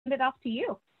put it off to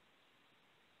you.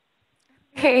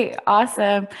 Hey,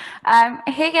 awesome.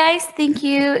 Hey guys, thank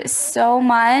you so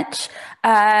much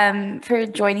for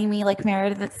joining me, like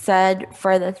Meredith said,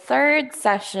 for the third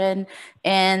session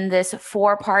in this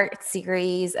 4-part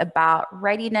series about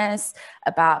readiness,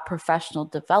 about professional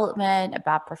development,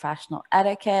 about professional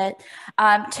etiquette.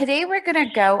 Today we're going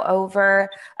to go over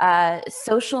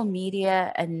social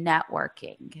media and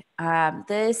networking.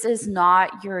 This is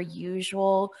not your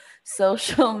usual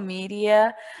social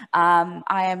media. I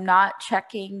am not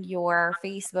checking your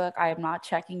Facebook. I am not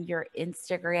checking your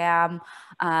Instagram.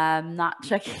 Not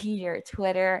checking your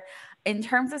Twitter. In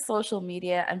terms of social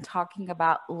media, I'm talking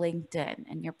about LinkedIn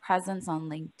and your presence on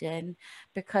LinkedIn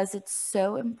because it's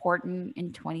so important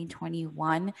in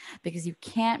 2021 because you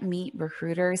can't meet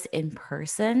recruiters in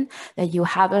person, that you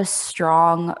have a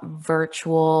strong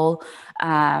virtual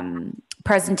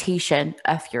presentation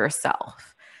of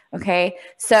yourself. Okay,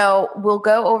 so we'll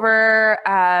go over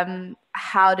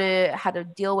how to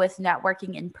deal with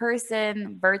networking in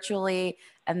person, virtually,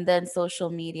 and then social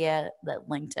media, that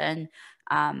LinkedIn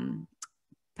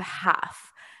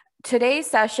behalf. Today's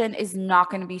session is not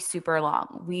going to be super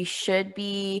long. We should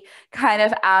be kind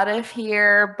of out of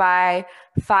here by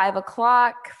 5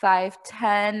 o'clock,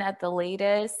 5:10 at the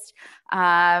latest.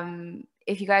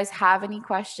 If you guys have any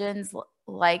questions,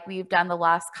 like we've done the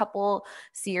last couple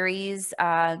series,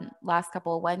 last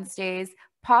couple of Wednesdays,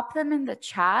 pop them in the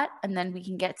chat and then we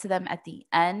can get to them at the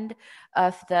end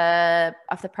of the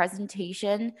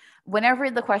presentation. Whenever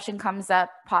the question comes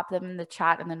up, pop them in the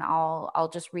chat and then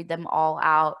I'll just read them all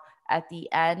out at the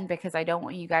end, because I don't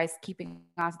want you guys keeping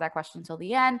on to that question until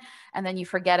the end and then you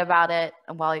forget about it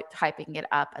while you're typing it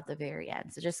up at the very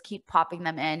end. So just keep popping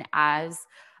them in as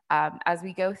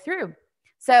we go through.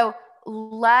 So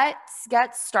let's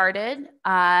get started.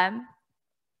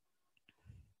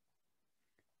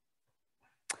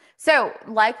 So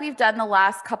like we've done the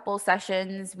last couple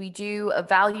sessions, we do a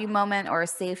value moment or a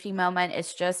safety moment.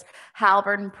 It's just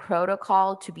Halliburton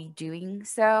protocol to be doing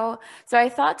so. So I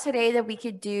thought today that we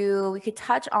could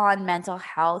touch on mental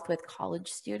health with college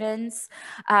students.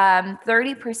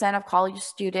 30% of college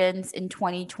students in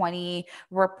 2020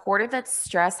 reported that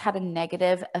stress had a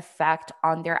negative effect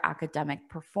on their academic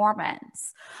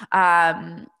performance.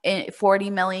 40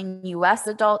 million US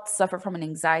adults suffer from an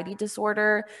anxiety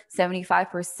disorder.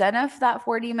 75% of that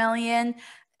 40 million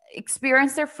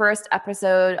experienced their first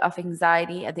episode of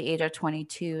anxiety at the age of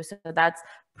 22. So that's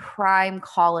prime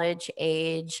college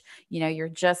age. You know, you're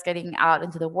just getting out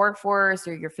into the workforce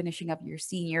or you're finishing up your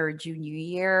senior or junior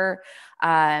year.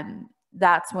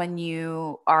 That's when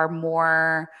you are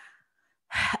more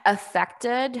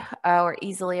affected or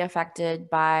easily affected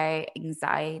by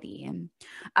anxiety.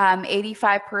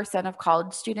 85% of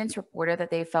college students reported that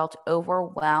they felt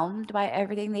overwhelmed by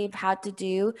everything they've had to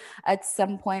do at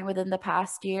some point within the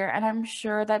past year. And I'm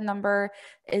sure that number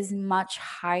is much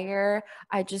higher.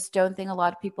 I just don't think a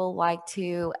lot of people like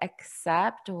to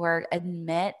accept or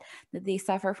admit that they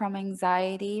suffer from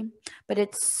anxiety. But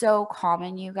it's so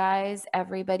common, you guys.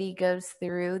 Everybody goes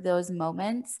through those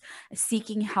moments.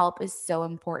 Seeking help is so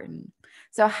important.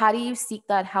 So how do you seek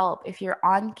that help? If you're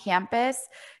on campus,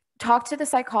 talk to the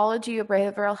psychology or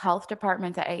behavioral health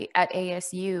department at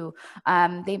ASU.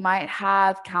 They might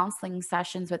have counseling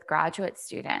sessions with graduate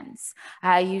students.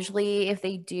 Usually, if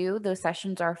they do, those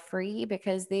sessions are free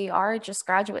because they are just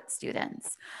graduate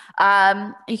students.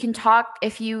 You can talk,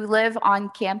 if you live on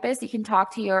campus, you can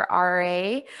talk to your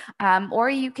RA,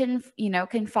 or you can,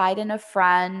 confide in a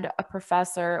friend, a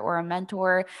professor, or a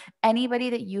mentor, anybody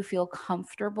that you feel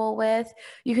comfortable with.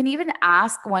 You can even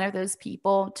ask one of those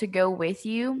people to go with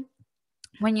you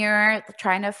when you're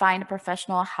trying to find a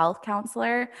professional health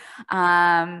counselor.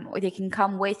 They can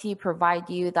come with you, provide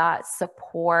you that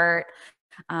support,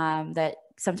 that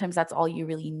sometimes that's all you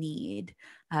really need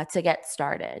to get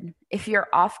started. If you're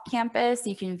off campus,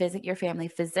 you can visit your family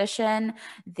physician.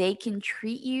 They can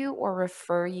treat you or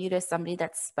refer you to somebody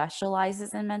that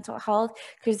specializes in mental health,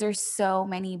 because there's so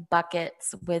many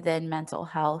buckets within mental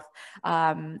health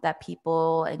that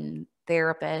people and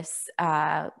therapists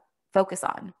focus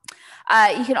on.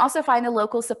 You can also find a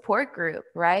local support group,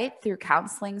 right? Through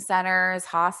counseling centers,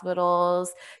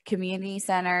 hospitals, community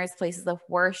centers, places of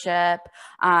worship,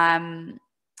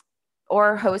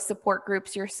 or host support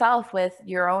groups yourself with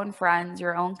your own friends,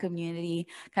 your own community,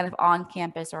 kind of on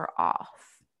campus or off.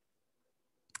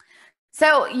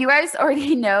 So you guys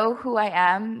already know who I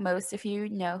am. Most of you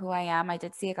know who I am. I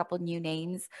did see a couple new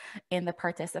names in the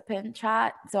participant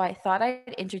chat. So I thought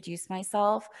I'd introduce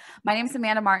myself. My name is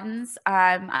Amanda Martins.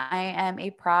 I am a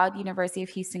proud University of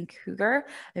Houston Cougar.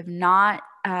 I've not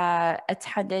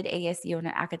attended ASU on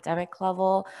an academic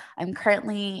level. I'm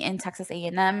currently in Texas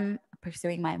A&M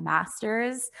pursuing my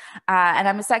master's, and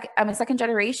I'm a second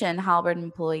generation Halliburton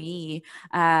employee.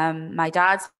 My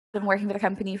dad's been working for the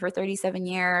company for 37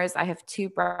 years. I have two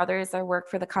brothers that work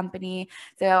for the company.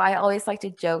 So I always like to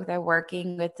joke that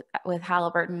working with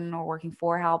Halliburton or working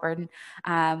for Halliburton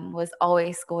was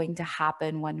always going to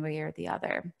happen one way or the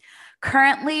other.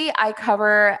 Currently, I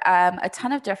cover a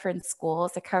ton of different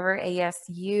schools. I cover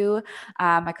ASU,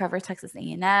 I cover Texas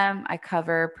A&M, I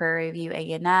cover Prairie View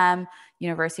A&M,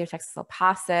 University of Texas El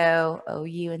Paso,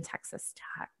 OU, and Texas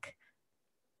Tech.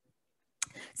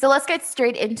 So let's get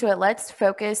straight into it. Let's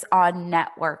focus on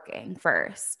networking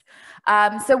first.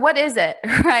 So what is it,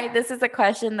 right? This is a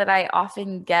question that I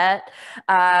often get.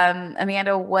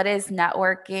 Amanda, what is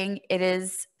networking? It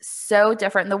is so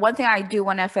different. The one thing I do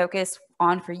want to focus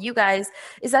on for you guys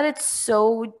is that it's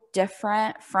so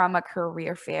different from a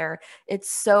career fair. It's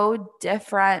so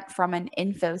different from an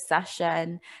info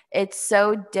session. It's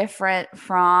so different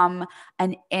from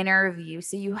an interview.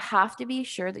 So you have to be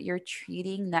sure that you're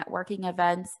treating networking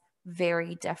events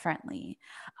very differently.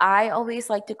 I always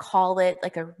like to call it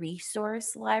like a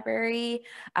resource library.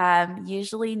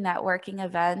 Usually, networking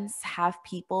events have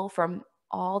people from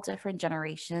all different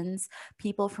generations,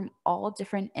 people from all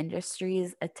different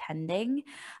industries attending.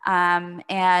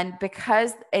 And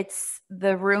because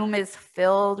the room is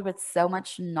filled with so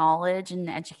much knowledge and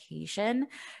education,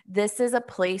 this is a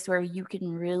place where you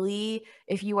can really,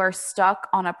 if you are stuck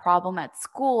on a problem at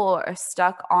school or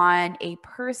stuck on a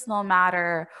personal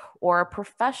matter or a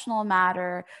professional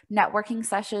matter, networking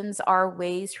sessions are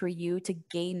ways for you to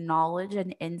gain knowledge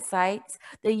and insights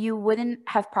that you wouldn't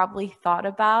have probably thought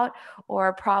about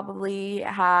or probably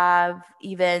have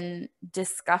even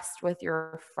discussed with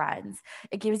your friends.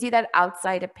 It gives you that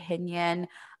outside opinion,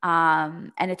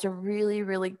 and it's a really,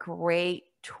 really great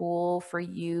tool for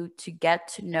you to get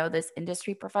to know this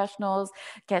industry professionals,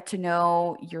 get to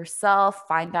know yourself,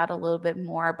 find out a little bit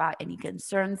more about any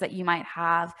concerns that you might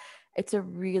have. It's a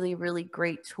really, really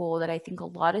great tool that I think a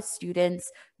lot of students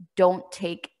don't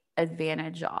take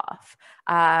advantage of.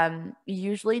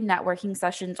 Usually, networking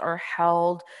sessions are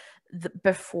held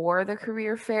before the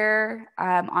career fair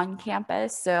on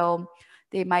campus. So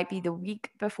they might be the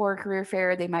week before career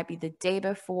fair, they might be the day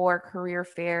before career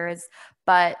fairs,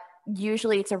 but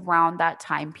usually it's around that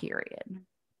time period.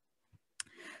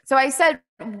 So I said,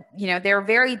 they're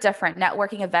very different.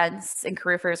 Networking events and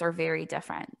career fairs are very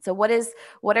different. So what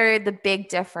are the big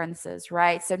differences,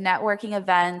 right? So networking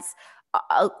events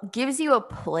gives you a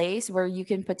place where you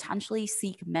can potentially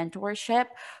seek mentorship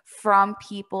from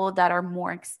people that are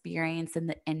more experienced in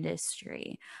the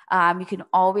industry. You can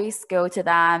always go to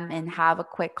them and have a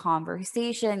quick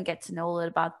conversation, get to know a little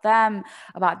about them,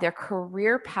 about their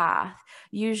career path.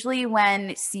 Usually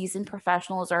when seasoned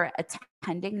professionals are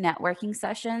attending networking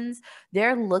sessions,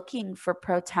 they're looking for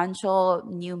potential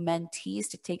new mentees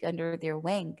to take under their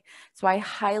wing. So I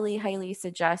highly, highly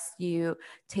suggest you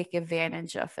take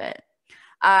advantage of it.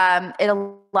 It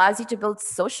allows you to build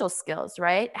social skills,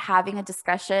 right? Having a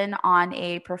discussion on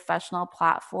a professional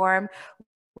platform,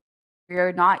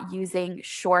 you're not using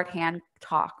shorthand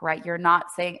talk, right? You're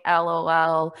not saying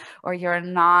LOL, or you're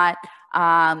not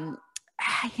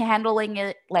handling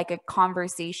it like a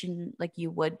conversation like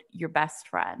you would your best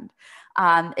friend.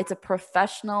 It's a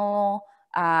professional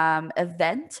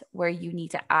event where you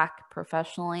need to act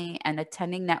professionally, and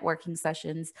attending networking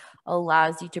sessions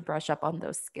allows you to brush up on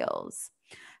those skills.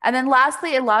 And then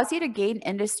lastly, it allows you to gain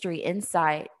industry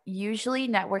insight. Usually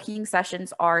networking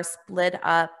sessions are split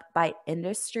up by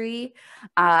industry.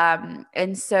 And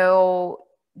so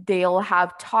they'll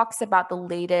have talks about the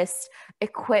latest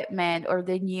equipment or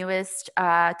the newest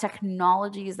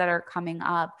technologies that are coming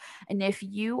up. And if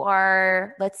you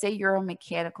are, let's say you're a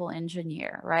mechanical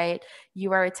engineer, right?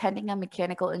 You are attending a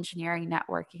mechanical engineering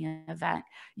networking event.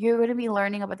 You're going to be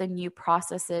learning about the new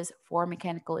processes for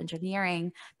mechanical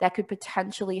engineering that could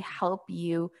potentially help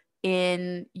you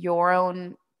in your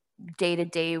own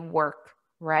day-to-day work,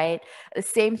 right? The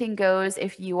same thing goes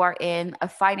if you are in a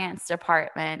finance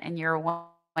department and you're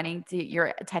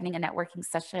attending a networking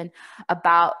session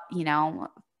about,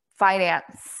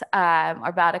 finance,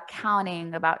 about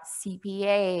accounting, about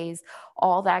CPAs,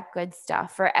 all that good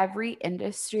stuff. For every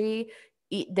industry,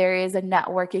 there is a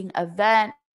networking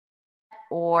event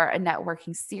or a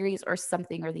networking series or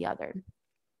something or the other.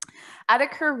 At a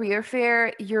career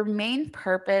fair, your main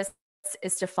purpose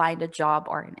is to find a job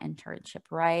or an internship,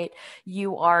 right?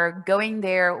 You are going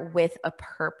there with a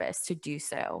purpose to do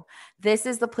so. This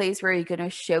is the place where you're going to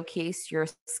showcase your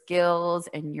skills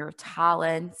and your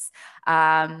talents.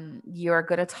 You're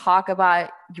going to talk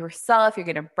about yourself. You're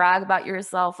going to brag about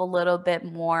yourself a little bit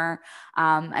more.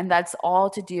 And that's all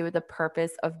to do with the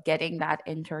purpose of getting that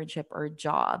internship or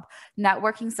job.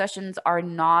 Networking sessions are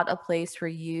not a place for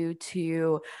you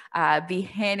to be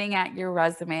hinting at your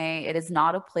resume. It is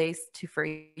not a place for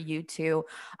you to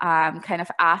kind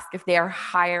of ask if they are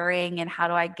hiring and how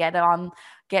do I get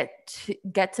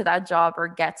to that job or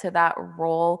get to that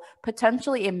role.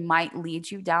 Potentially it might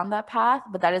lead you down that path,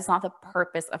 but that is not the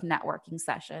purpose of networking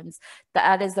sessions.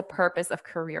 That is the purpose of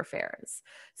career fairs.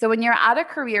 So when you're at a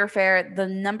career fair, the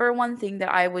number one thing that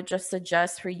I would just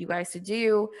suggest for you guys to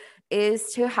do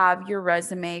is to have your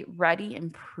resume ready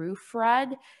and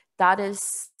proofread. That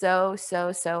is so,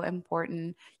 so, so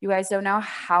important. You guys don't know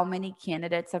how many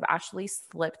candidates have actually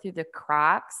slipped through the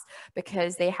cracks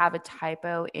because they have a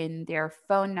typo in their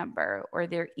phone number or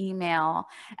their email.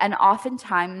 And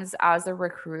oftentimes, as a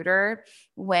recruiter,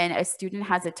 when a student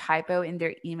has a typo in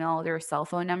their email or their cell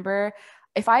phone number,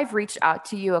 if I've reached out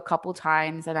to you a couple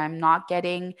times and I'm not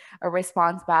getting a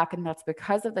response back, and that's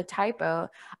because of the typo,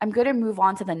 I'm going to move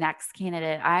on to the next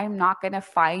candidate. I'm not going to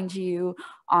find you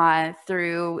on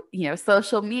through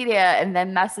social media and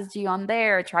then message you on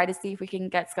there, try to see if we can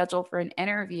get scheduled for an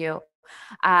interview.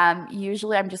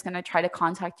 Usually I'm just going to try to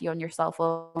contact you on your cell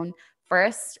phone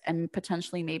first and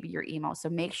potentially maybe your email. So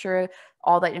make sure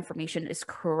all that information is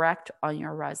correct on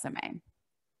your resume.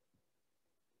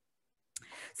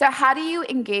 So how do you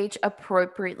engage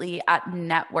appropriately at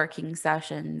networking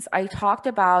sessions? I talked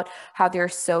about how they're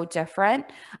so different,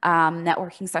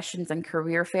 networking sessions and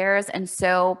career fairs. And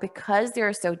so because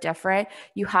they're so different,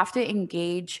 you have to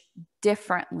engage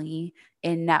differently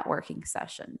in networking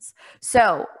sessions.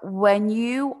 So when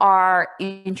you are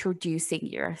introducing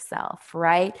yourself,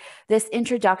 right, this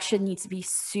introduction needs to be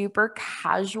super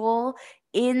casual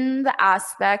in the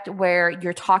aspect where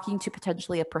you're talking to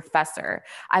potentially a professor.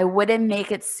 I wouldn't make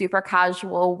it super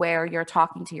casual where you're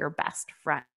talking to your best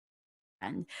friend.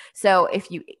 So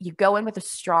if you go in with a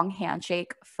strong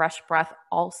handshake, fresh breath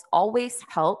always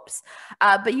helps.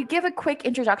 But you give a quick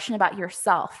introduction about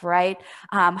yourself, right?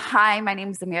 Hi, my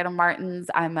name is Amanda Martins.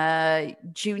 I'm a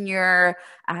junior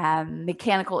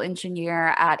mechanical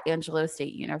engineer at Angelo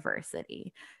State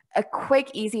University. A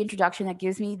quick, easy introduction that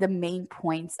gives me the main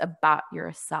points about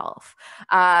yourself.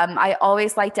 I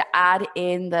always like to add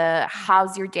in the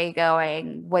how's your day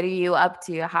going? What are you up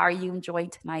to? How are you enjoying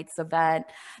tonight's event?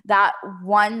 That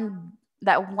one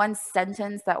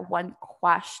sentence, that one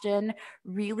question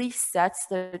really sets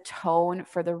the tone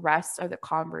for the rest of the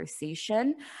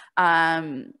conversation.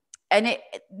 And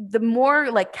the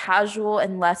more like casual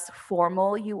and less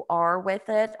formal you are with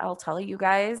it, I'll tell you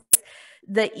guys,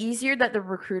 the easier that the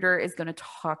recruiter is going to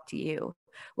talk to you.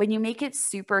 When you make it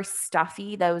super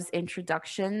stuffy, those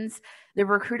introductions, the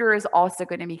recruiter is also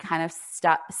going to be kind of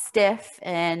stiff,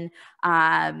 and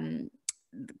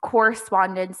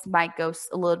correspondence might go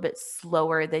a little bit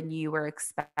slower than you were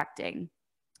expecting.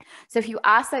 So if you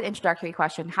ask that introductory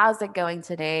question, how's it going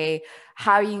today?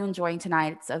 How are you enjoying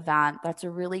tonight's event? That's a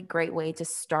really great way to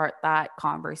start that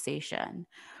conversation.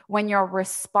 When you're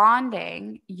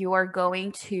responding, you are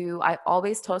going to, I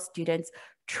always tell students,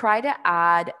 try to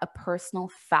add a personal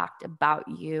fact about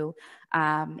you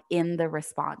in the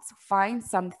response. Find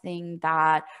something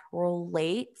that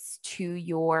relates to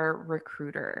your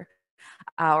recruiter.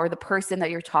 Or the person that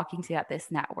you're talking to at this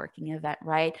networking event,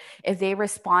 right? If they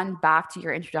respond back to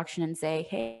your introduction and say,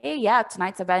 hey, yeah,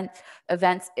 tonight's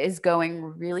event is going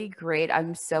really great.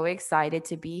 I'm so excited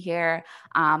to be here.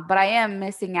 But I am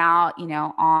missing out,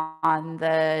 on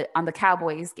the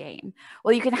Cowboys game.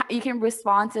 Well, you can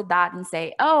respond to that and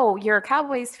say, oh, you're a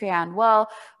Cowboys fan. Well,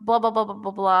 blah, blah, blah, blah,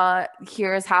 blah, blah.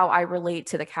 Here's how I relate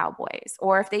to the Cowboys.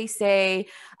 Or if they say,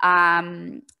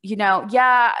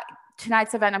 yeah,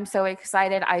 tonight's event, I'm so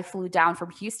excited. I flew down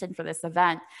from Houston for this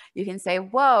event. You can say,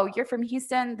 whoa, you're from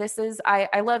Houston.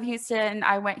 I love Houston.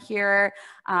 I went here.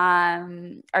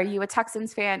 Are you a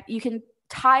Texans fan? You can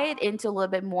tie it into a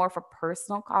little bit more of a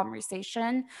personal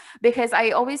conversation, because I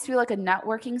always feel like a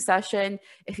networking session,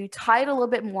 if you tie it a little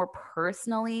bit more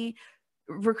personally,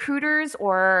 recruiters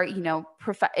or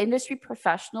industry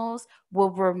professionals will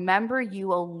remember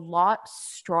you a lot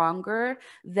stronger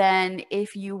than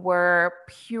if you were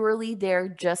purely there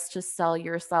just to sell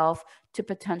yourself to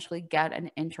potentially get an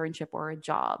internship or a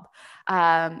job.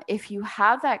 If you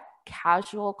have that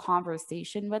casual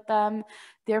conversation with them,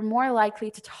 they're more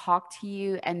likely to talk to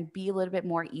you and be a little bit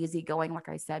more easygoing, like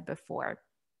I said before.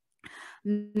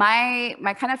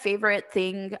 My kind of favorite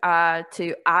thing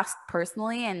to ask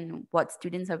personally, and what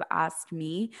students have asked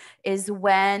me, is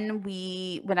when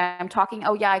I'm talking,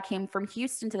 oh yeah, I came from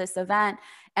Houston to this event,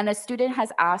 and a student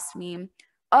has asked me,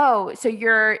 oh, so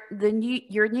you're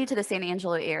new to the San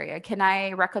Angelo area. Can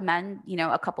I recommend,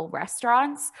 a couple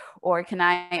restaurants, or can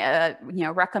I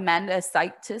recommend a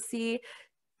site to see?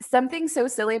 Something so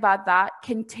silly about that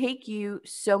can take you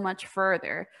so much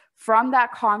further. From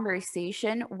that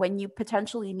conversation, when you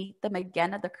potentially meet them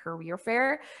again at the career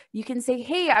fair, you can say,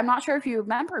 hey, I'm not sure if you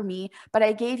remember me, but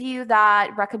I gave you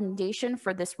that recommendation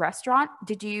for this restaurant.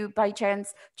 Did you by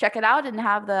chance check it out and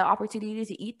have the opportunity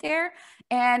to eat there?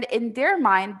 And in their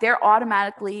mind, they're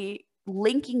automatically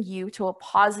linking you to a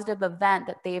positive event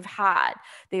that they've had.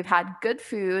 They've had good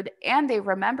food and they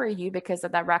remember you because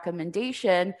of that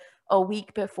recommendation a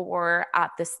week before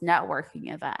at this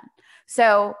networking event.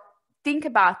 So think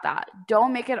about that.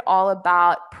 Don't make it all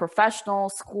about professional,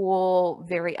 school,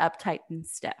 very uptight and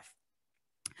stiff.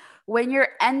 When you're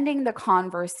ending the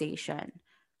conversation,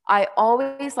 I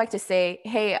always like to say,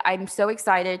 hey, I'm so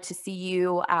excited to see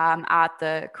you at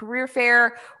the career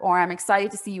fair, or I'm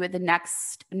excited to see you at the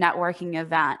next networking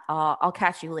event. I'll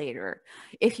catch you later.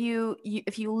 If you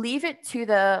leave it to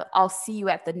the I'll see you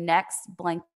at the next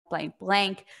blank, blank,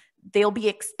 blank, they'll be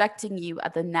expecting you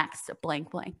at the next blank,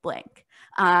 blank, blank.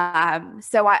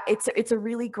 It's a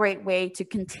really great way to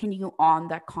continue on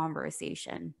that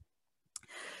conversation.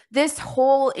 This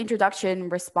whole introduction,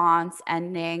 response,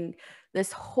 ending,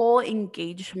 this whole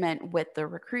engagement with the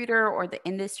recruiter or the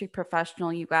industry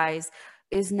professional, you guys,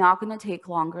 is not going to take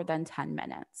longer than 10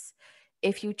 minutes.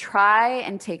 If you try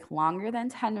and take longer than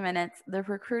 10 minutes, the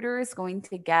recruiter is going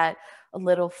to get a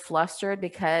little flustered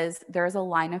because there's a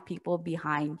line of people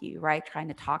behind you, right? Trying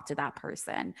to talk to that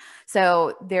person.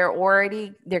 So they're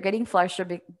getting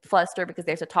flustered because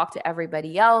they have to talk to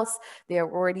everybody else. They're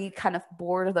already kind of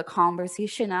bored of the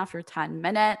conversation after 10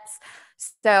 minutes.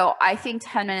 So I think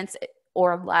 10 minutes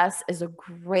or less is a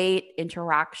great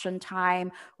interaction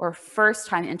time, or first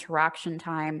time interaction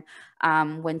time,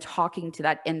 when talking to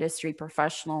that industry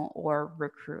professional or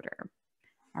recruiter.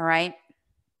 All right.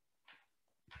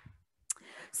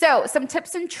 So some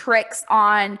tips and tricks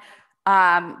on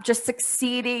just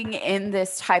succeeding in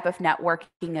this type of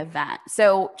networking event.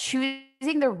 So choosing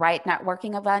the right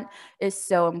networking event is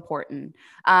so important.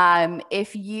 I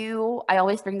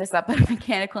always bring this up with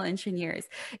mechanical engineers.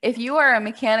 If you are a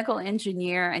mechanical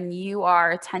engineer and you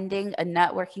are attending a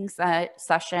networking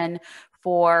session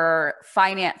for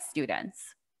finance students,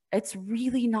 it's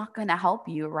really not going to help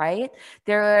you, right?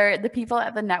 They're the people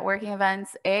at the networking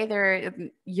events.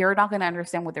 You're not going to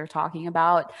understand what they're talking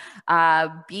about.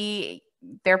 B,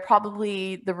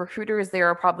 the recruiters there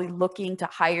are probably looking to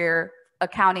hire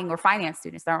accounting or finance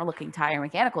students. They aren't looking to hire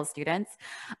mechanical students.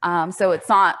 So it's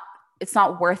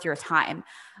not worth your time.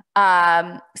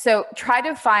 So try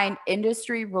to find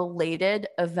industry related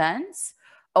events,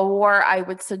 or I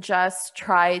would suggest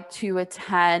try to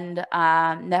attend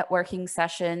networking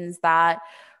sessions that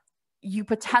you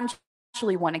potentially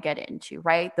want to get into,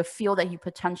 right? The field that you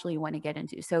potentially want to get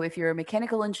into. So if you're a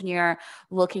mechanical engineer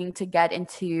looking to get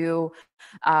into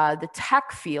the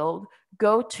tech field,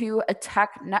 go to a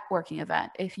tech networking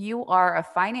event. If you are a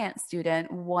finance student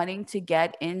wanting to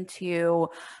get into,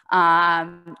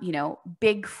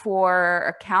 big four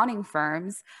accounting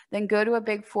firms, then go to a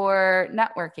big four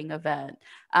networking event.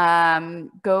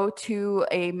 Go to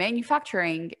a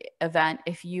manufacturing event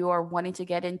if you are wanting to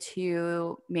get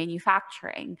into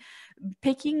manufacturing.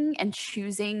 Picking and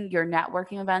choosing your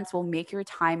networking events will make your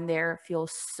time there feel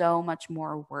so much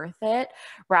more worth it,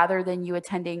 rather than you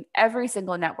attending every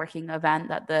single networking event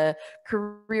that the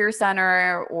career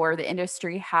center or the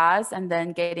industry has and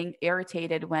then getting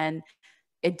irritated when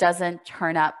it doesn't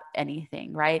turn up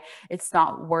anything, right? It's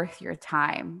not worth your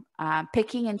time.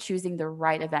 Picking and choosing the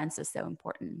right events is so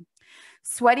important.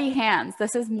 Sweaty hands.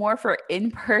 This is more for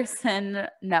in-person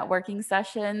networking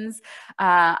sessions.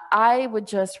 I would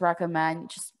just recommend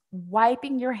just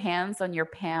wiping your hands on your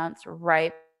pants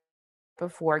right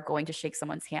before going to shake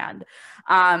someone's hand.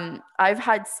 I've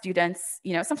had students,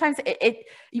 sometimes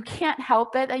you can't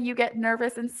help it that you get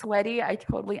nervous and sweaty. I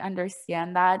totally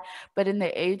understand that. But in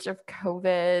the age of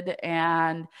COVID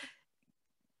and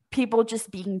people just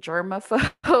being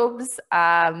germaphobes,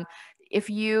 if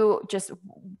you just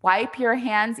wipe your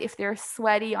hands if they're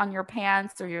sweaty on your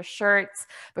pants or your shirts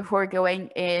before going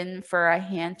in for a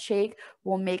handshake,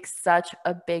 will make such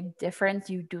a big difference.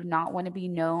 You do not want to be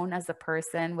known as a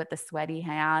person with the sweaty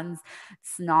hands.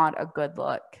 It's not a good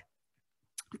look.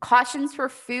 Cautions for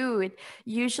food.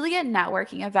 Usually at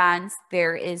networking events,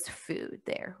 there is food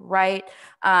there, right?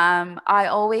 I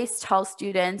always tell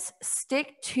students,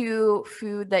 stick to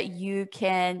food that you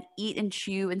can eat and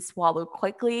chew and swallow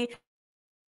quickly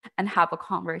and have a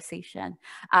conversation,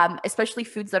 especially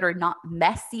foods that are not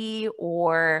messy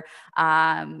or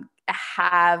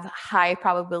have high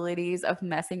probabilities of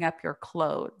messing up your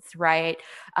clothes, right?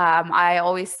 I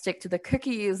always stick to the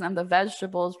cookies and the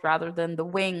vegetables rather than the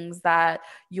wings that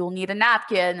you'll need a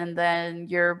napkin and then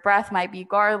your breath might be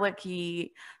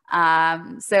garlicky.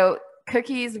 So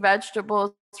cookies,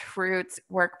 vegetables, fruits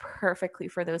work perfectly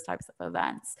for those types of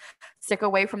events. Stick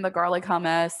away from the garlic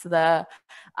hummus, the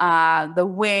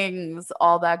wings,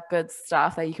 all that good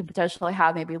stuff that you can potentially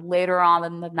have maybe later on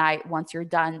in the night once you're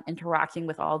done interacting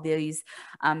with all these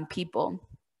people.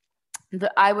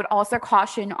 I would also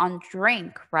caution on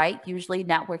drink, right? Usually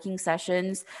networking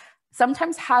sessions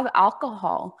sometimes have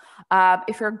alcohol.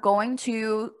 If you're going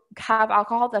to have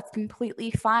alcohol, that's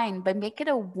completely fine, but make it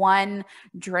a 1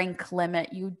 drink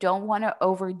limit. You don't want to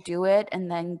overdo it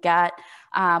and then get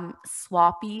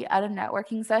sloppy at a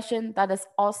networking session. That is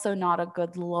also not a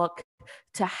good look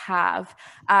to have.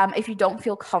 If you don't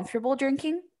feel comfortable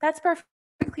drinking, that's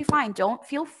perfectly fine. Don't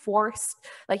feel forced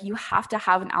like you have to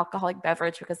have an alcoholic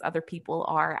beverage because other people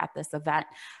are at this event.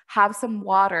 Have some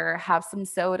water, have some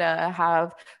soda,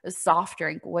 have a soft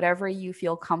drink, whatever you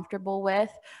feel comfortable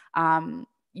with.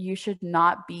 You should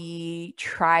not be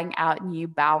trying out new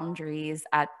boundaries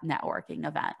at networking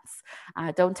events.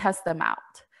 Don't test them out.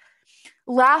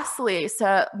 Lastly,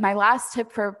 so my last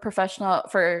tip for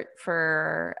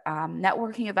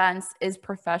networking events is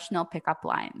professional pickup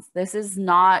lines. This is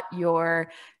not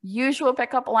your usual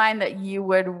pickup line that you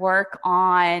would work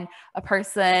on a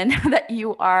person that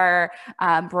you are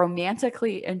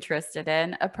romantically interested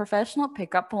in. A professional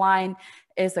pickup line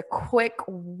is a quick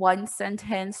 1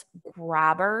 sentence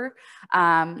grabber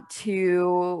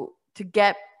to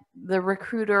get the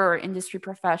recruiter or industry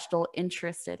professional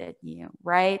interested in you,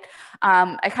 right?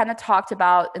 I kind of talked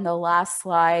about in the last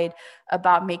slide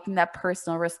about making that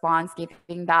personal response,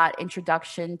 giving that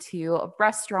introduction to a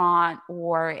restaurant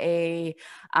or a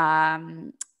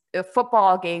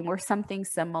football game or something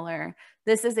similar.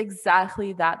 This is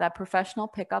exactly that professional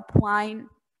pickup line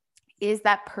is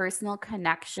that personal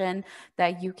connection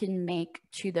that you can make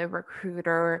to the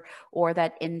recruiter or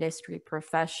that industry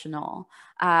professional.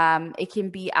 It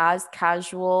can be as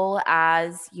casual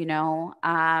as,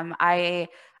 I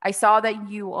saw that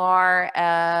you are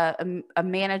a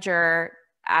manager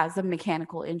as a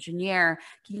mechanical engineer.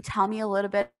 Can you tell me a little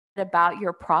bit about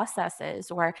your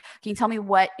processes, or can you tell me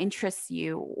what interests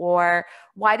you, or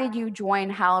why did you join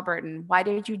Halliburton? Why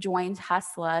did you join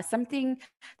Tesla? Something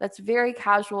that's very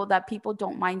casual that people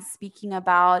don't mind speaking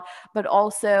about, but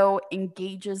also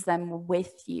engages them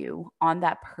with you on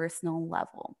that personal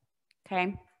level.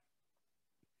 Okay.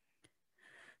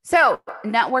 So,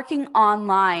 networking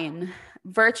online,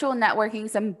 virtual networking,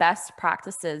 some best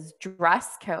practices,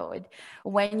 dress code.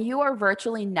 When you are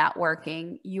virtually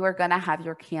networking, you are going to have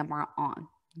your camera on.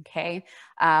 Okay.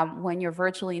 When you're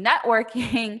virtually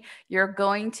networking, you're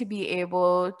going to be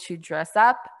able to dress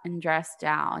up and dress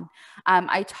down.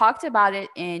 I talked about it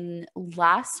in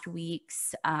last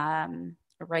week's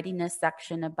REDiness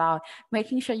section about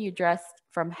making sure you dress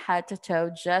from head to toe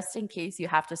just in case you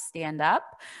have to stand up.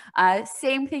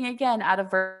 Same thing again out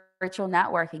of virtual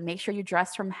networking. Make sure you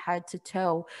dress from head to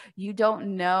toe. You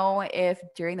don't know if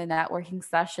during the networking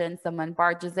session someone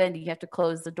barges in, you have to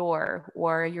close the door,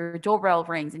 or your doorbell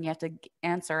rings and you have to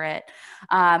answer it.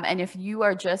 And if you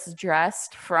are just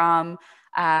dressed from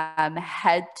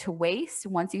head to waist,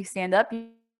 once you stand up,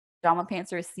 pajama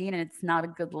pants are seen and it's not a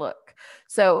good look.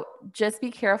 So just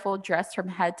be careful, dress from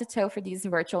head to toe for these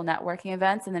virtual networking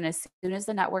events. And then as soon as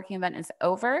the networking event is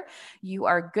over, you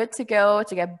are good to go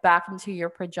to get back into your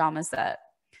pajama set.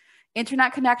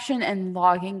 Internet connection and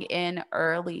logging in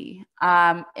early.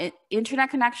 Internet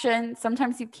connection,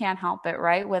 sometimes you can't help it,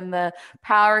 right? When the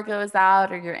power goes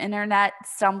out or your internet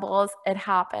stumbles, it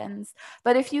happens.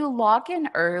 But if you log in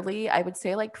early, I would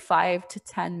say like 5 to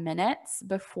 10 minutes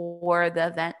before the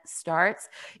event starts,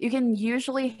 you can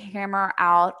usually hammer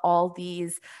out all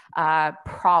these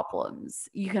problems.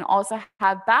 You can also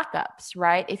have backups,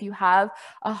 right? If you have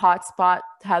a hotspot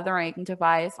tethering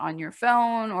device on your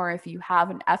phone, or if you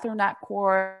have an Ethernet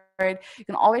cord, you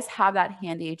can always have that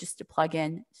handy just to plug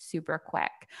in super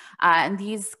quick. And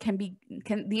these can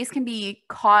be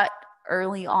caught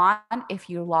early on if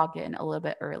you log in a little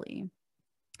bit early.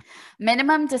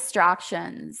 Minimum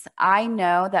distractions. I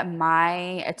know that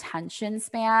my attention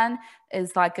span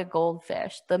is like a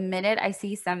goldfish. The minute I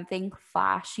see something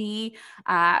flashy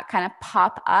kind of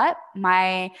pop up,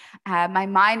 my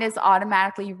mind is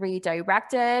automatically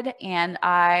redirected and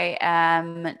I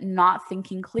am not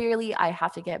thinking clearly. I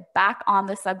have to get back on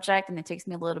the subject and it takes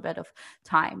me a little bit of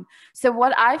time. So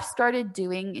what I've started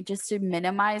doing just to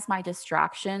minimize my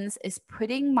distractions is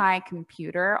putting my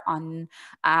computer on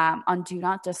do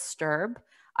not disturb.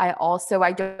 I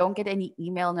don't get any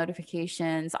email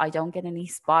notifications. I don't get any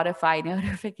Spotify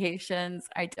notifications.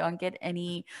 I don't get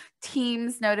any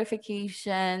Teams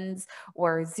notifications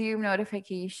or Zoom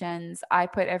notifications. I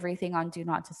put everything on do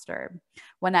not disturb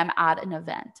when I'm at an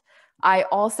event. I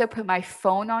also put my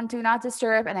phone on do not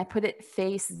disturb and I put it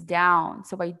face down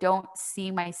so I don't see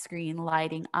my screen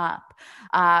lighting up.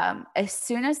 As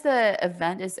soon as the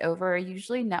event is over,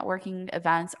 usually networking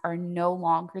events are no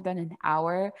longer than an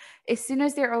hour. As soon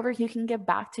as they're over, you can get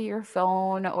back to your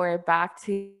phone or back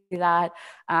to that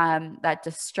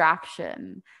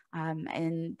distraction.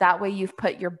 And that way you've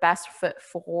put your best foot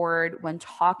forward when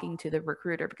talking to the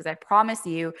recruiter, because I promise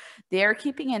you, they're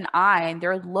keeping an eye and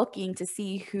they're looking to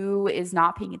see who is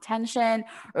not paying attention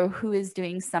or who is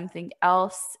doing something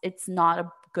else. It's not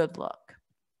a good look.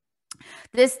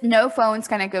 This no phones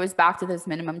kind of goes back to those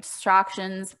minimum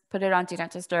distractions. Put it on do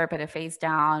not disturb, put it face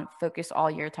down, focus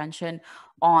all your attention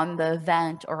on the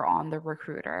event or on the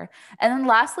recruiter. And then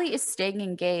lastly is staying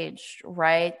engaged,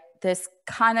 right? This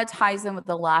kind of ties in with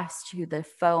the last two, the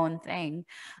phone thing.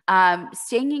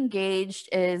 Staying engaged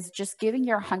is just giving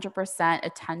your 100%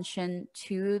 attention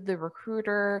to the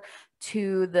recruiter,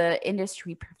 to the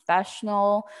industry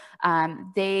professional.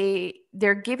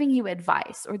 They're giving you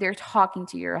advice or they're talking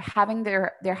to you or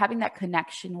they're having that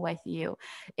connection with you.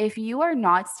 If you are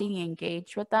not staying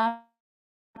engaged with them,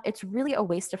 it's really a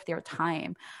waste of their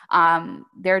time.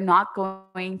 They're not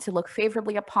going to look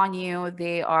favorably upon you.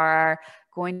 They are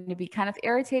going to be kind of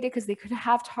irritated because they could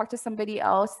have talked to somebody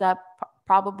else that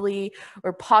probably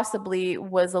or possibly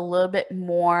was a little bit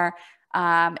more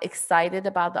excited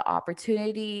about the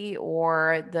opportunity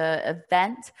or the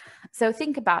event. So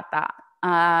think about that.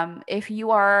 If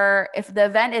the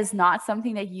event is not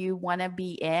something that you want to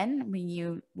be in when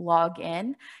you log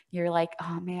in, you're like,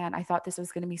 oh man, I thought this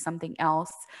was going to be something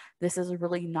else. This is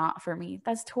really not for me.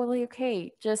 That's totally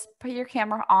okay. Just put your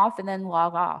camera off and then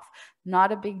log off.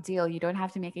 Not a big deal. You don't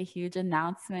have to make a huge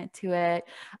announcement to it.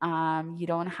 You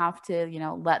don't have to,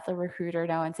 let the recruiter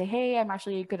know and say, hey, I'm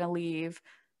actually going to leave.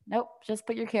 Nope, just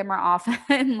put your camera off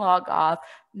and log off.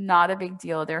 Not a big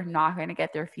deal. They're not going to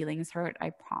get their feelings hurt, I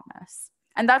promise.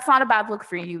 And that's not a bad look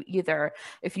for you either.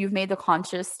 If you've made the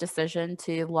conscious decision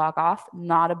to log off,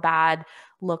 not a bad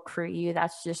look for you.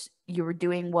 That's just you were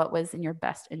doing what was in your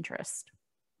best interest.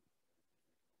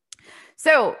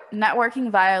 So networking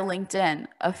via LinkedIn,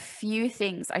 a few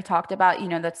things I talked about,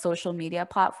 that social media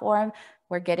platform.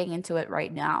 We're getting into it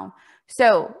right now.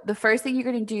 So the first thing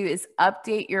you're going to do is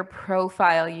update your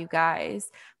profile, you guys.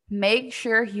 Make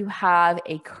sure you have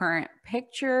a current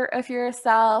picture of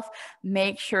yourself.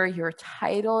 Make sure your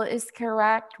title is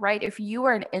correct, right? If you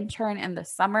are an intern in the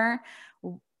summer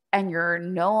and you're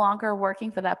no longer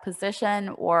working for that position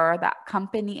or that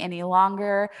company any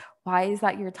longer, why is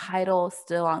that your title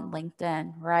still on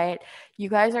LinkedIn, right? You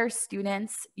guys are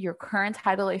students. Your current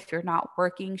title, if you're not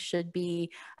working, should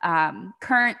be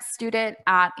current student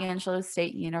at Angelo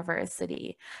State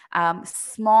University.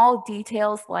 Small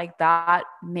details like that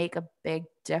make a big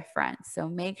difference. So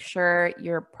make sure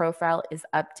your profile is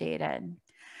updated.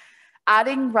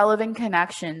 Adding relevant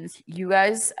connections. You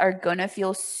guys are going to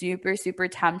feel super, super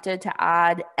tempted to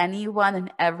add anyone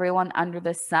and everyone under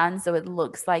the sun. So it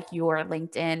looks like your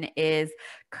LinkedIn is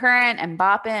current and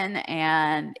bopping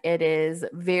and it is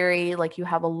very like you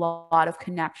have a lot of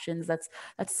connections. That's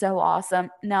so awesome.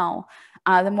 No,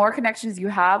 the more connections you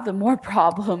have, the more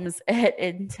problems it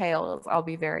entails. I'll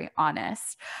be very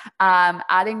honest.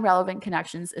 Adding relevant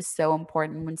connections is so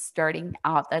important when starting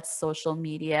out that social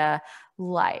media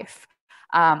life.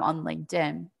 On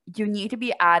LinkedIn, you need to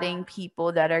be adding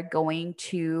people that are going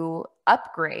to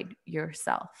upgrade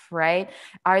yourself, right?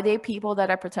 Are they people that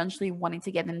are potentially wanting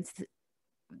to get into?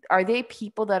 Are they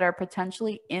people that are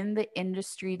potentially in the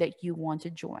industry that you want to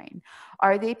join?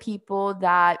 Are they people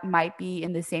that might be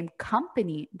in the same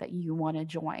company that you want to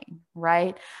join,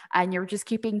 right? And you're just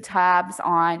keeping tabs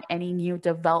on any new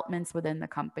developments within the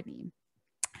company.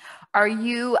 Are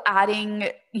you adding,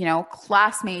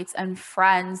 classmates and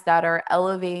friends that are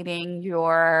elevating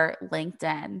your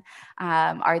LinkedIn?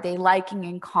 Are they liking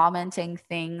and commenting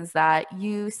things that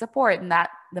you support and that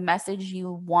the message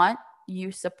you want,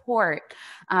 you support?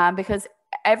 Because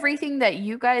everything that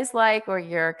you guys like or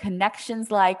your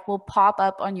connections like will pop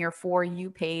up on your For You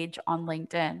page on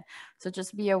LinkedIn. So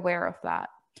just be aware of that.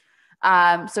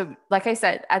 So like I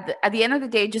said, at the end of the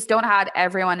day, just don't add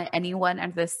everyone and anyone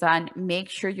under the sun. Make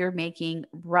sure you're making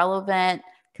relevant,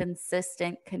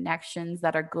 consistent connections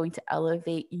that are going to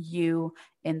elevate you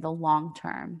in the long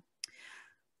term.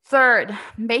 Third,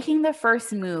 making the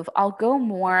first move. I'll go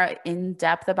more in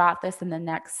depth about this in the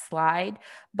next slide,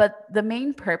 but the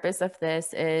main purpose of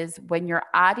this is when you're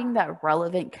adding that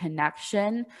relevant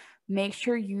connection, make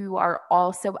sure you are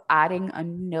also adding a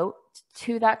note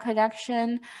to that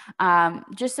connection,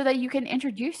 just so that you can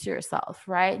introduce yourself,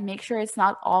 right? Make sure it's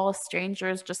not all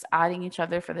strangers just adding each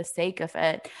other for the sake of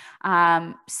it.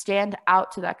 Stand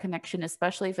out to that connection,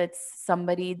 especially if it's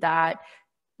somebody that,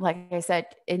 like I said,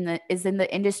 is in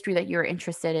the industry that you're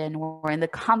interested in or in the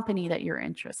company that you're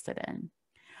interested in.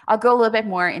 I'll go a little bit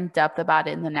more in depth about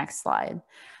it in the next slide.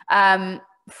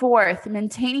 Fourth,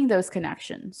 maintaining those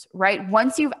connections, right?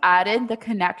 Once you've added the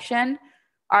connection,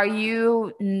 are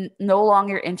you no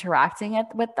longer interacting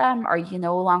with them? Are you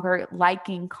no longer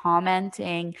liking,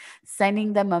 commenting,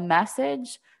 sending them a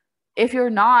message? If you're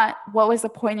not, what was the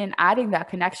point in adding that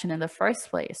connection in the first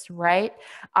place, right?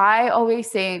 I always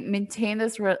say maintain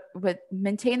those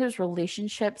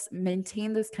relationships,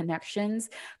 maintain those connections,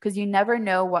 because you never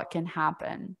know what can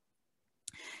happen.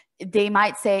 They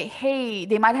might say, hey,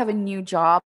 they might have a new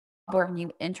job or a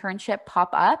new internship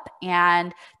pop up,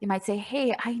 and they might say,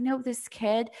 hey, I know this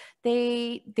kid.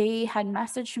 They had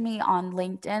messaged me on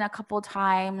LinkedIn a couple of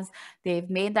times. They've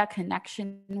made that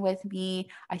connection with me.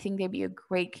 I think they'd be a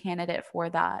great candidate for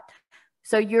that.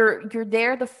 So you're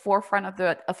there, the forefront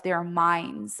of their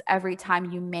minds every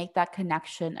time you make that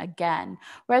connection again.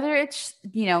 Whether it's,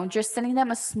 just sending them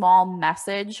a small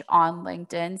message on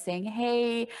LinkedIn saying,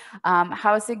 hey,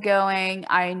 how's it going?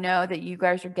 I know that you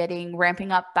guys are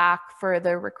ramping up back for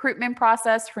the recruitment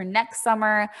process for next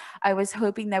summer. I was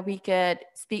hoping that we could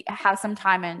have some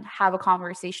time and have a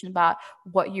conversation about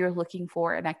what you're looking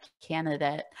for in a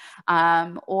candidate.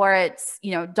 Or it's,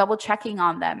 double checking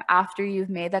on them after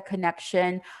you've made that connection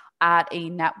at a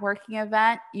networking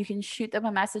event. You can shoot them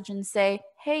a message and say,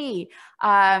 hey,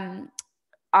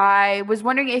 I was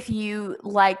wondering if you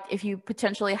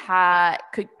potentially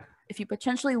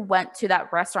went to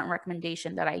that restaurant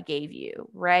recommendation that I gave you,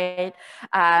 right?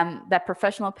 That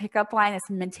professional pickup line is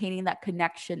maintaining that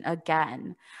connection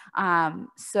again.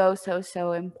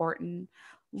 So important.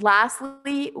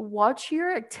 Lastly, watch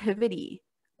your activity.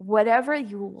 Whatever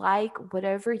you like,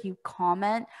 whatever you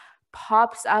comment,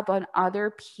 pops up on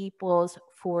other people's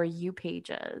For You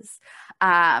pages.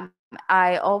 I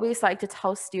always like to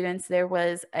tell students there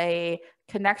was a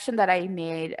connection that I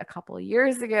made a couple of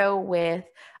years ago with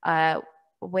a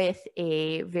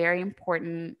very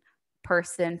important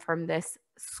person from this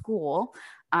school.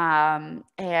 And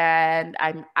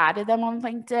I added them on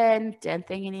LinkedIn, didn't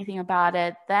think anything about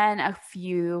it. Then a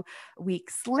few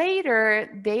weeks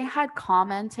later, they had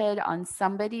commented on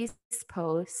somebody's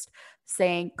post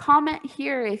saying, comment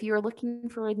here if you're looking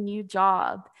for a new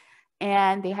job.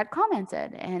 And they had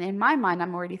commented. And in my mind,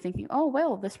 I'm already thinking, oh,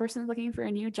 well, this person's looking for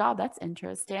a new job. That's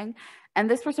interesting. And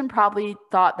this person probably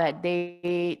thought that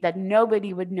that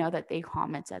nobody would know that they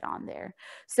commented on there.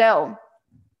 So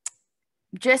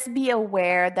just be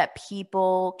aware that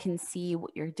people can see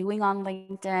what you're doing on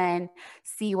LinkedIn,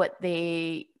 see what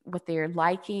they're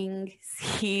liking,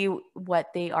 see what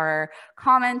they are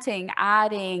commenting,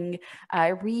 adding,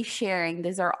 resharing.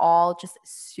 These are all just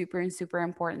super, super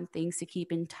important things to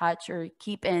keep in touch or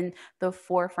keep in the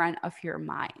forefront of your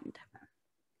mind.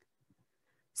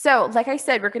 So like I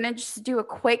said, we're going to just do a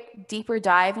quick deeper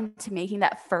dive into making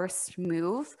that first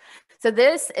move. So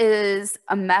this is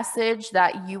a message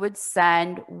that you would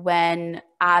send when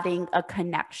adding a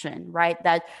connection, right?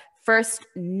 That first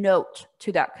note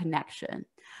to that connection.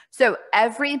 So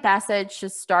every message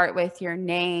should start with your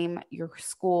name, your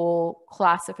school,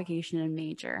 classification, and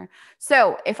major.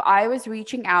 So if I was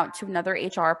reaching out to another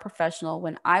HR professional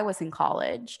when I was in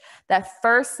college, that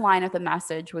first line of the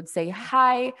message would say,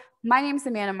 hi, my name is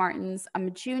Amanda Martins. I'm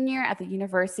a junior at the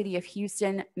University of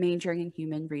Houston, majoring in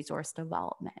human resource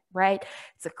development, right?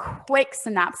 It's a quick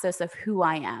synopsis of who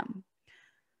I am.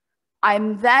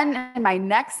 I'm then in my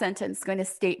next sentence going to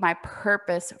state my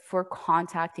purpose for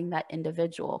contacting that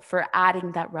individual, for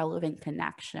adding that relevant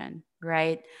connection,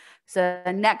 right? So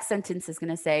the next sentence is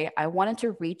going to say, I wanted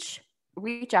to reach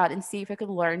out and see if I could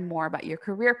learn more about your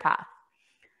career path.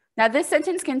 Now, this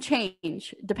sentence can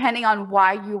change depending on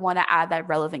why you want to add that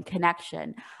relevant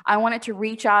connection. I wanted to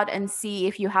reach out and see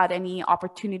if you had any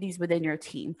opportunities within your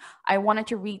team. I wanted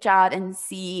to reach out and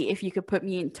see if you could put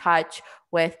me in touch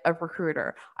with a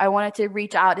recruiter. I wanted to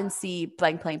reach out and see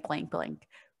blank, blank, blank, blank.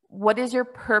 What is your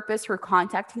purpose for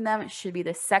contacting them? It should be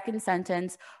the second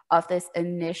sentence of this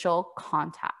initial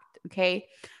contact, okay?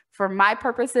 For my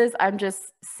purposes, I'm just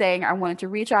saying I wanted to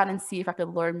reach out and see if I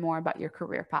could learn more about your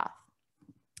career path.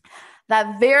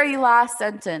 That very last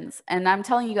sentence, and I'm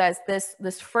telling you guys,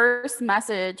 this first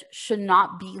message should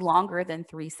not be longer than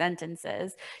 3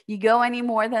 sentences. You go any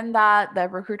more than that, the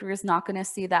recruiter is not going to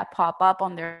see that pop up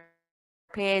on their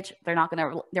page.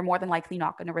 They're more than likely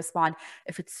not going to respond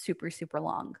if it's super, super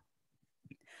long.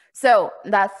 So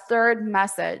that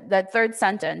third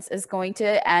sentence is going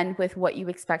to end with what you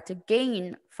expect to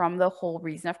gain from the whole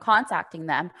reason of contacting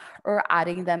them or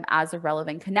adding them as a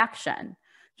relevant connection.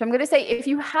 So I'm going to say, if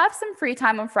you have some free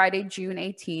time on Friday, June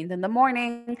 18th in the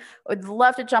morning, I would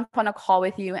love to jump on a call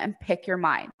with you and pick your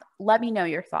mind. Let me know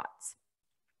your thoughts.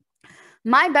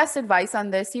 My best advice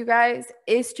on this, you guys,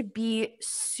 is to be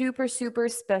super, super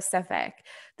specific.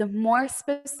 The more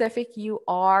specific you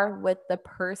are with the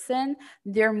person,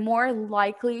 they're more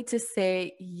likely to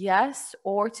say yes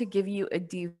or to give you a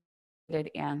deviated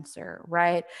answer,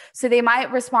 right? So they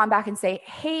might respond back and say,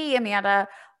 hey, Amanda,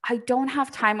 I don't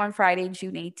have time on Friday,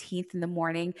 June 18th in the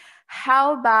morning.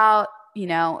 How about,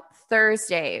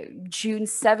 Thursday, June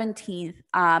 17th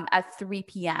at 3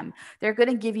 p.m. They're going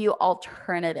to give you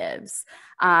alternatives.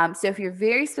 So if you're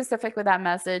very specific with that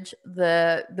message,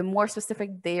 the more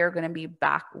specific they are going to be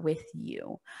back with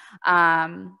you.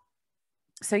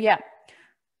 So yeah.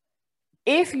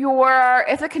 If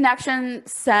the connection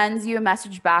sends you a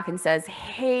message back and says,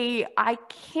 hey, I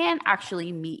can't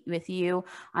actually meet with you.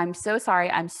 I'm so sorry.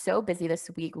 I'm so busy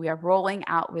this week. We are rolling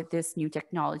out with this new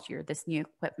technology or this new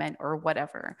equipment or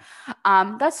whatever.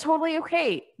 That's totally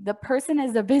okay. The person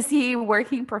is a busy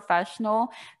working professional.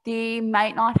 They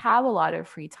might not have a lot of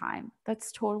free time.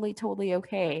 That's totally, totally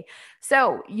okay.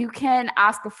 So you can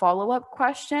ask a follow-up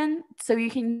question so you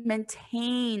can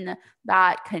maintain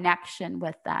that connection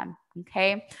with them.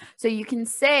 Okay, so you can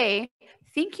say,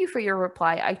 thank you for your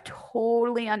reply. I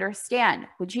totally understand.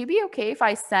 Would you be okay if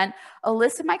I sent a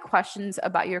list of my questions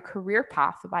about your career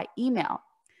path by email?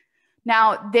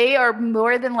 Now, they are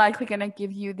more than likely going to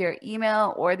give you their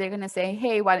email, or they're going to say,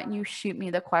 hey, why don't you shoot me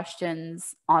the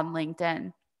questions on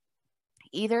LinkedIn?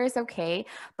 Either is okay,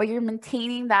 but you're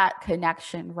maintaining that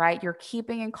connection, right? You're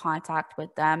keeping in contact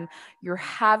with them. You're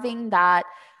having that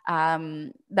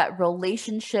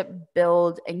relationship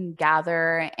build and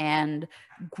gather and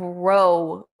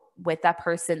grow with that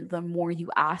person the more you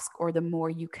ask or the more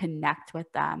you connect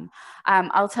with them.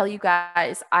 I'll tell you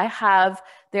guys,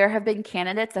 there have been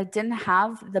candidates that didn't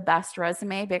have the best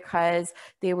resume because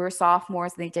they were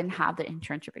sophomores and they didn't have the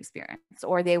internship experience,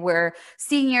 or they were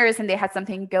seniors and they had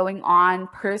something going on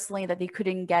personally that they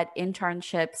couldn't get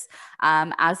internships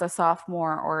as a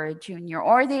sophomore or a junior,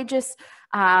 or they just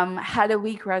had a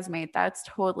weak resume. That's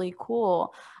totally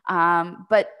cool.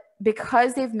 But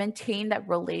because they've maintained that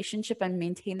relationship and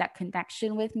maintained that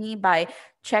connection with me by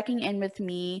checking in with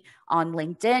me on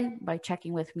LinkedIn, by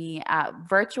checking with me at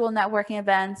virtual networking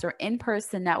events or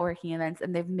in-person networking events,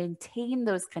 and they've maintained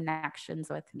those connections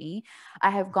with me, I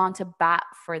have gone to bat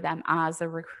for them as a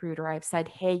recruiter. I've said,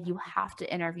 hey, you have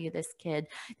to interview this kid.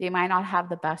 They might not have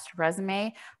the best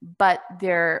resume, but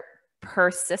their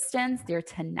persistence, their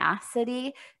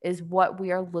tenacity is what we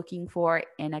are looking for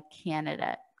in a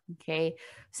candidate. Okay,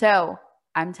 so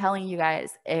I'm telling you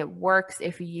guys, it works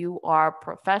if you are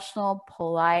professional,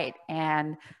 polite,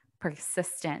 and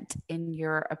persistent in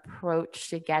your approach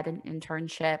to get an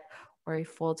internship or a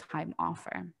full-time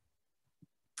offer.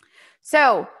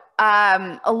 So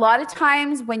a lot of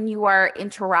times when you are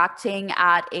interacting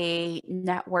at a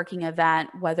networking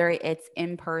event, whether it's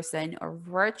in person or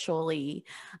virtually,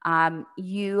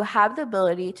 you have the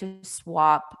ability to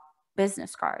swap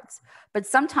business cards. But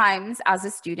sometimes as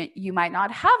a student, you might not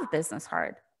have a business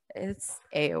card. It's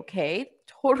a-okay,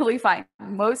 totally fine.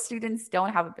 Most students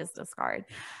don't have a business card.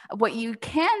 What you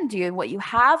can do, what you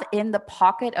have in the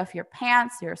pocket of your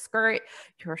pants, your skirt,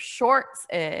 your shorts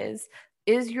is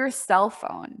your cell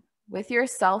phone. With your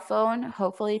cell phone,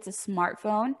 hopefully it's a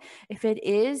smartphone. If it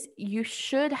is, you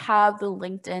should have the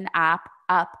LinkedIn app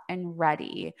up and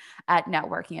ready at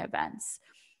networking events.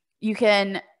 You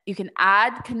can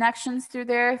add connections through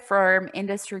there from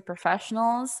industry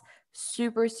professionals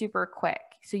super, super quick.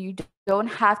 So you don't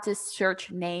have to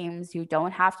search names. You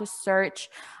don't have to search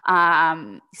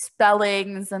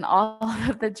spellings and all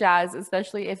of the jazz,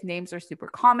 especially if names are super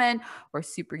common or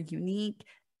super unique.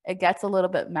 it gets a little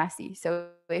bit messy. So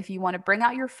if you want to bring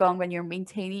out your phone when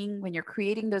you're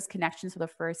creating those connections for the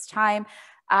first time,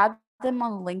 add them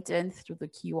on LinkedIn through the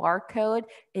QR code.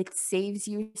 It saves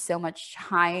you so much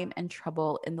time and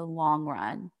trouble in the long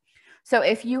run. So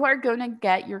if you are going to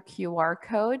get your QR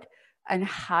code, and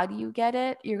how do you get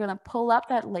it? You're going to pull up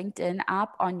that LinkedIn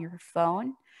app on your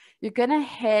phone. You're going to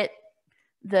hit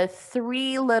the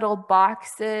three little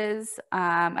boxes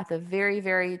at the very,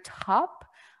 very top.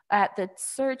 At the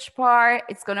search bar,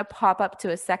 it's going to pop up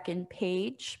to a second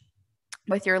page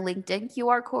with your LinkedIn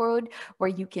QR code, where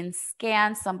you can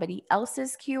scan somebody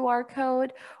else's QR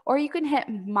code, or you can hit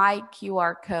my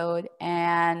QR code,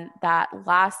 and that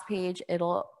last page,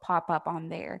 it'll pop up on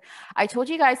there. I told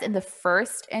you guys in the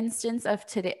first instance of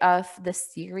the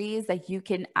series that you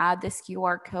can add this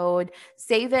QR code,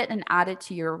 save it, and add it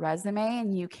to your resume,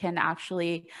 and you can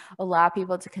actually allow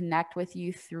people to connect with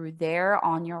you through there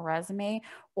on your resume,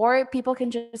 or people can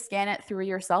just scan it through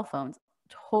your cell phones.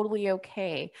 Totally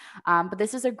okay. But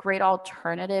this is a great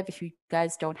alternative if you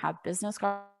guys don't have business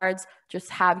cards. Just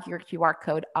have your QR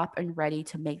code up and ready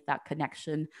to make that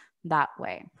connection that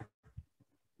way.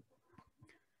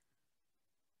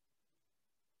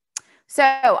 So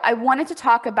I wanted to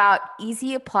talk about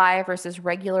easy apply versus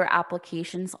regular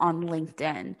applications on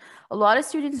LinkedIn. A lot of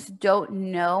students don't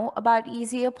know about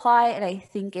easy apply, and I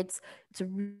think it's a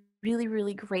really,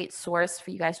 really great source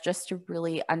for you guys just to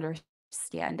really understand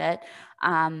it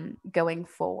going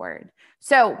forward.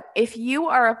 So if you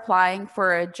are applying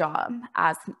for a job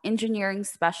as an engineering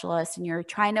specialist and you're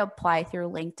trying to apply through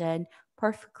LinkedIn,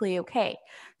 perfectly okay.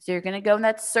 So you're going to go in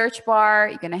that search bar,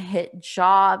 you're going to hit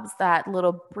jobs, that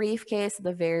little briefcase at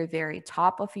the very, very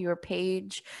top of your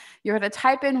page. You're going to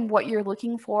type in what you're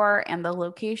looking for and the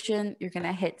location. You're going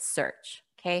to hit search.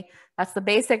 Okay, that's the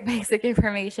basic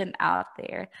information out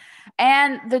there.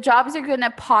 And the jobs are going to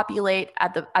populate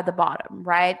at the bottom,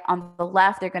 right? On the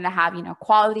left, they're going to have,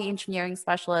 quality engineering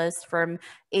specialist from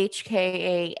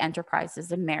HKA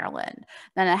Enterprises in Maryland.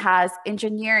 Then it has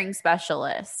engineering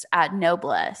specialist at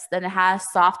Noblest. Then it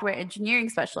has software engineering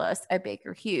specialist at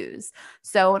Baker Hughes,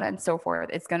 so on and so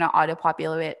forth. It's going to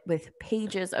auto-populate with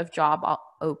pages of job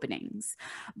openings.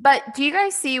 But do you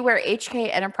guys see where HK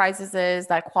Enterprises is,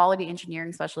 that quality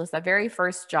engineering specialist, that very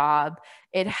first job?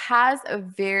 It has at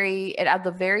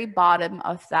the very bottom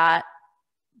of that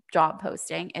job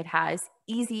posting, it has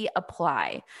easy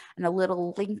apply and a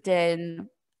little LinkedIn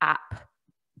app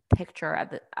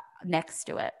picture next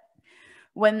to it.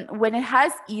 When it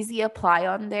has easy apply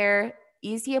on there,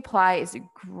 easy apply is a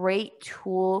great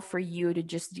tool for you to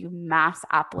just do mass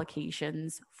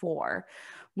applications for.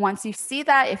 Once you see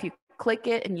that, if you click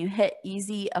it and you hit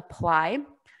easy apply,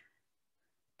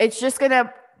 it's just going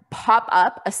to pop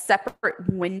up a separate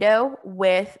window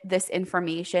with this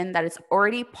information that is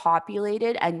already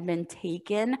populated and been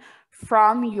taken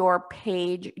from your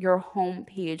page, your home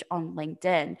page on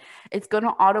LinkedIn. It's going to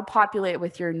auto-populate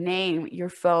with your name, your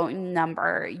phone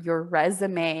number, your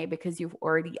resume, because you've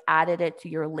already added it to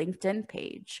your LinkedIn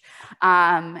page.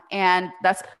 And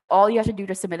that's all you have to do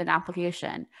to submit an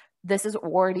application. This is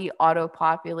already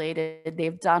auto-populated.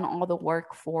 They've done all the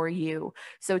work for you.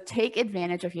 So take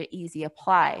advantage of your easy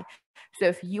apply. So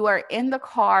if you are in the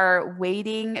car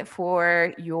waiting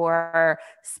for your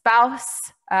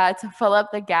spouse to fill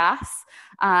up the gas,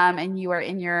 and you are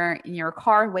in your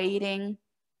car waiting,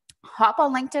 hop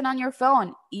on LinkedIn on your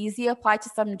phone, easy apply to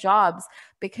some jobs,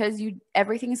 because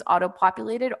everything's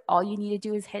auto-populated. All you need to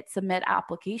do is hit submit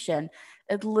application.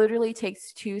 It literally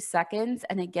takes 2 seconds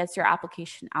and it gets your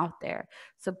application out there.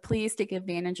 So please take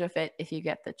advantage of it if you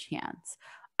get the chance.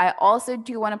 I also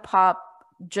do want to pop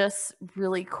just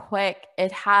really quick.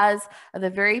 It has at the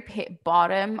very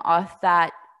bottom of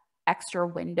that extra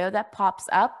window that pops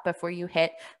up before you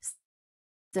hit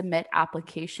submit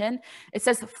application, it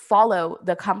says follow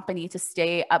the company to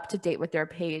stay up to date with their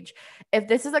page. If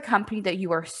this is a company that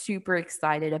you are super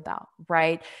excited about,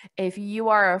 right? If you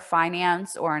are a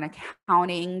finance or an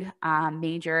accounting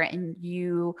major and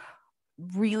you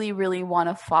really, really want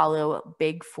to follow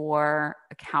Big Four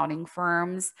accounting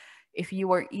firms, if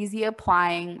you are easy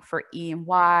applying for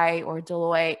E&Y or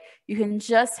Deloitte, you can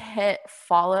just hit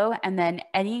follow, and then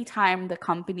anytime the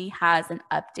company has an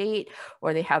update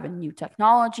or they have a new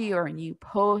technology or a new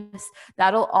post,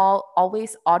 that'll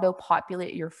always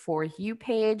auto-populate your For You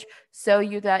page so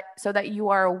that you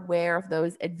are aware of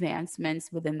those advancements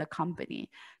within the company.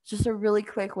 It's just a really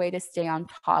quick way to stay on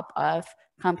top of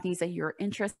companies that you're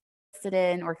interested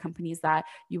in or companies that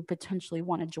you potentially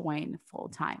want to join full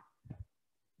time.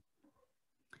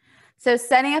 So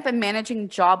setting up and managing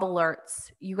job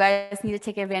alerts. You guys need to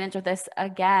take advantage of this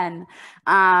again.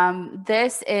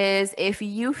 This is if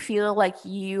you feel like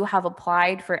you have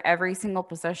applied for every single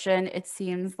position, it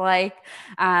seems like,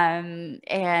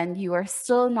 and you are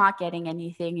still not getting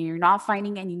anything, and you're not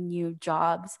finding any new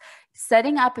jobs.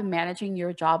 Setting up and managing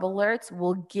your job alerts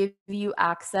will give you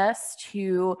access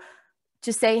to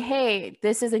say, hey,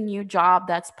 this is a new job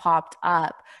that's popped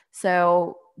up.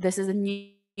 So this is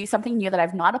something new that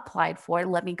I've not applied for.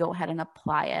 Let me go ahead and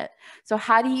apply it. So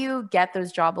how do you get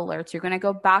those job alerts? You're going to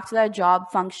go back to that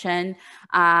job function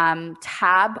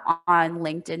tab on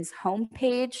LinkedIn's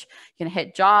homepage. You're going to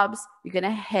hit jobs. You're going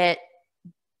to hit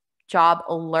job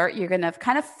alert. You're going to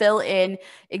kind of fill in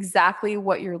exactly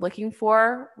what you're looking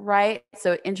for, right?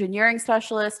 So engineering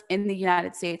specialist in the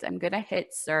United States. I'm going to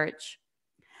hit search.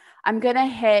 I'm going to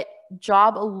hit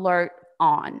job alert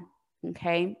on.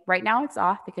 Okay. Right now it's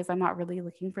off because I'm not really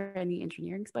looking for any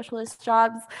engineering specialist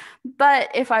jobs. But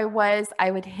if I was,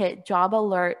 I would hit job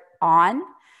alert on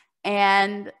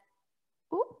and,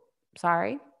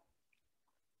 sorry.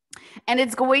 And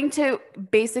it's going to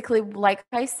basically, like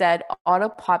I said,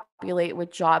 auto-populate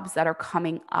with jobs that are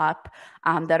coming up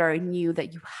that are new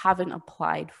that you haven't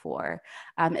applied for.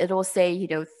 It'll say, you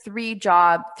know,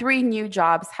 3 new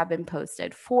jobs have been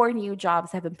posted, 4 new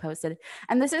jobs have been posted.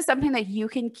 And this is something that you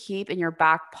can keep in your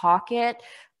back pocket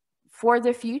for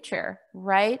the future,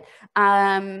 right?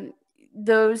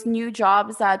 Those new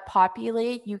jobs that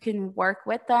populate, you can work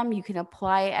with them, you can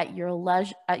apply at your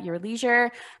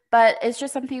leisure, but it's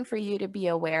just something for you to be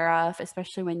aware of,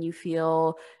 especially when you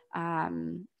feel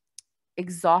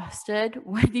exhausted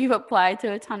when you apply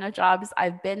to a ton of jobs.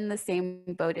 I've been in the same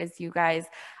boat as you guys.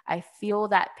 I feel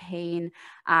that pain.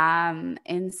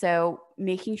 And so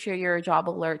making sure your job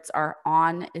alerts are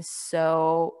on is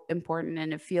so important,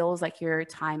 and it feels like your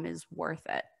time is worth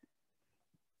it.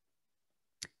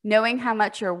 Knowing how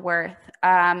much you're worth.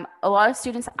 A lot of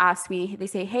students ask me, they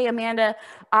say, hey, Amanda,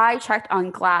 I checked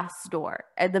on Glassdoor.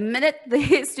 And the minute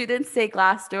the students say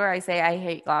Glassdoor, I say, I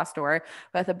hate Glassdoor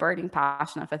with a burning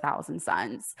passion of 1,000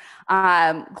 suns.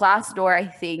 Glassdoor, I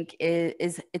think,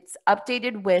 it's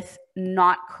updated with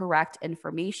not correct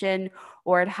information,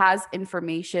 or it has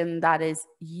information that is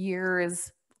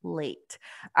years late.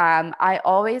 I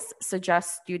always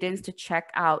suggest students to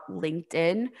check out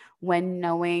LinkedIn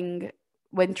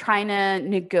when trying to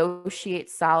negotiate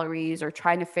salaries or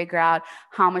trying to figure out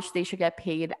how much they should get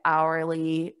paid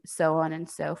hourly, so on and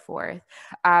so forth.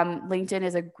 LinkedIn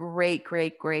is a great,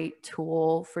 great, great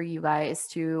tool for you guys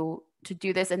to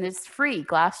do this, and it's free.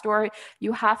 Glassdoor,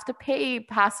 you have to pay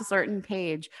past a certain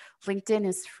page. LinkedIn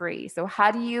is free. So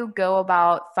how do you go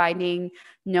about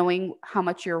knowing how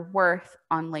much you're worth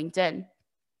on LinkedIn?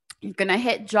 You're going to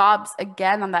hit jobs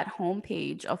again on that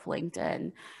homepage of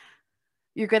LinkedIn.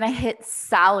 You're going to hit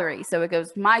salary. So it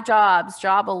goes my jobs,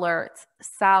 job alerts,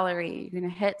 salary. You're going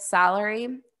to hit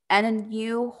salary, and a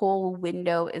new whole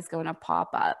window is going to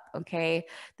pop up. Okay.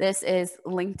 This is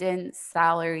LinkedIn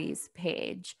salaries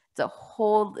page.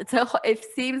 It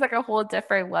seems like a whole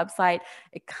different website.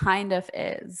 It kind of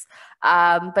is.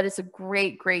 But it's a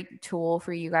great, great tool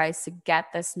for you guys to get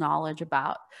this knowledge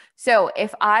about. So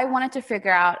if I wanted to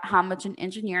figure out how much an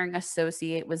engineering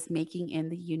associate was making in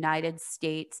the United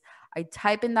States, I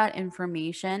type in that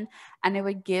information and it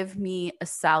would give me a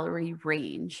salary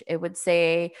range. It would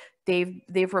say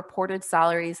they've reported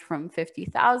salaries from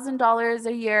 $50,000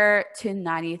 a year to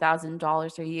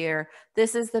 $90,000 a year.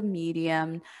 This is the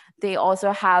medium. They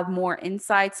also have more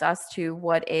insights as to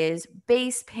what is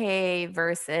base pay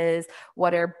versus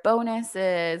what are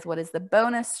bonuses, what is the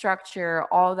bonus structure,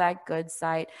 all that good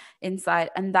insight.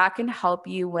 And that can help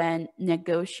you when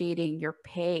negotiating your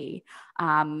pay,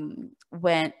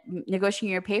 when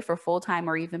negotiating your pay for full-time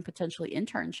or even potentially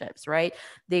internships, right?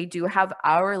 They do have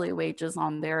hourly wages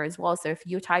on there as well. So if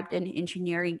you typed in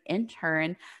engineering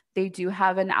intern, they do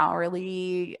have an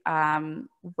hourly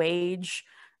wage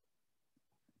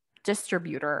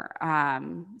distributor.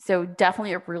 So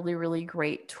definitely a really, really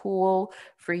great tool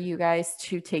for you guys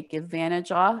to take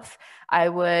advantage of.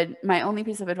 My only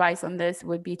piece of advice on this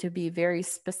would be to be very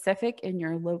specific in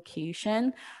your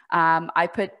location. I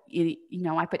put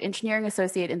engineering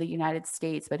associate in the United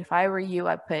States, but if I were you,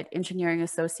 I'd put engineering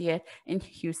associate in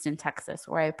Houston, Texas,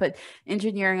 or I put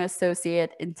engineering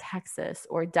associate in Texas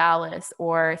or Dallas,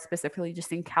 or specifically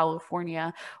just in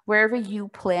California, wherever you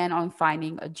plan on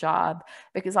finding a job.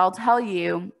 Because I'll tell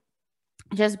you,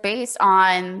 just based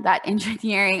on that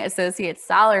engineering associate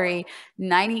salary,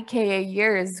 90K a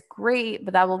year is great,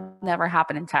 but that will never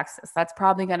happen in Texas. That's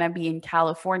probably going to be in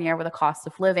California, where the cost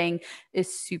of living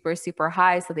is super, super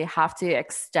high. So they have to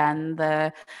extend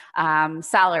the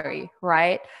salary,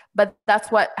 right? But that's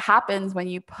what happens when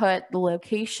you put the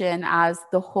location as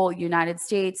the whole United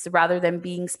States rather than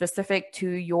being specific to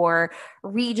your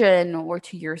region or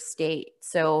to your state.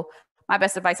 So my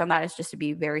best advice on that is just to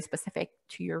be very specific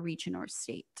to your region or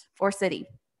state or city.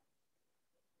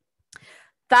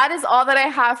 That is all that I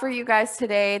have for you guys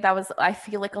today. That was, I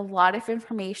feel like, a lot of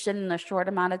information in a short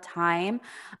amount of time.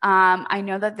 I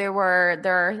know that there are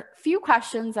a few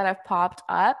questions that have popped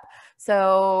up,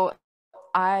 so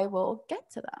I will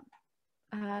get to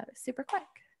them super quick.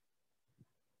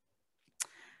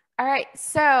 All right,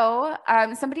 so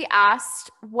somebody asked,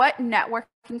 what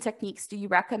networking techniques do you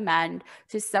recommend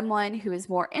to someone who is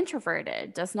more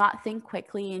introverted, does not think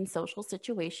quickly in social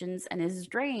situations, and is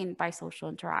drained by social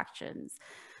interactions?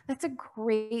 That's a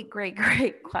great, great,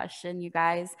 great question, you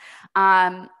guys.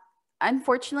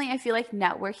 Unfortunately, I feel like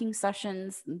networking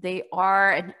sessions, they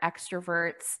are an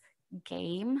extrovert's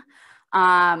game.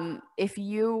 If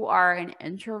you are an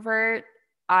introvert,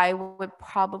 I would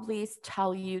probably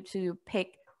tell you to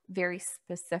pick very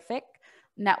specific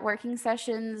networking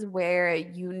sessions where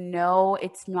you know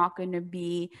it's not going to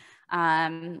be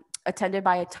attended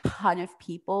by a ton of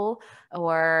people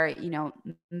or, you know,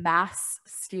 mass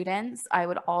students. I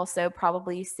would also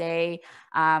probably say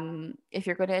if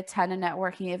you're going to attend a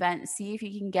networking event, see if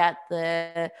you can get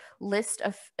the list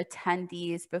of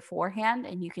attendees beforehand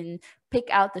and you can pick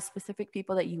out the specific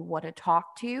people that you want to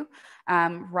talk to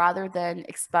rather than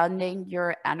expending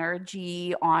your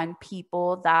energy on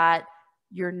people that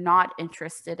you're not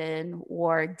interested in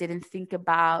or didn't think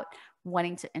about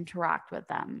wanting to interact with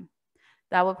them.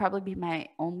 That would probably be my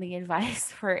only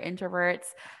advice for introverts.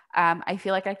 I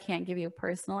feel like I can't give you a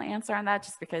personal answer on that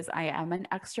just because I am an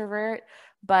extrovert,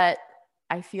 but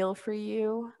I feel for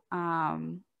you,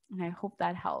 and I hope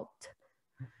that helped.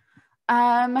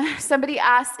 Somebody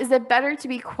asked, is it better to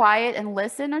be quiet and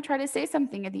listen or try to say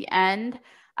something at the end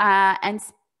and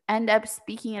end up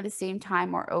speaking at the same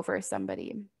time or over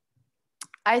somebody?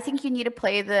 I think you need to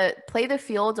play the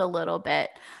field a little bit,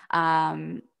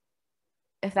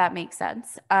 if that makes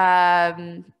sense.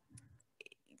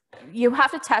 You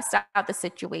have to test out the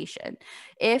situation.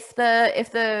 If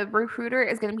the recruiter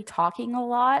is going to be talking a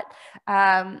lot,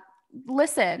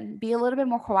 listen, be a little bit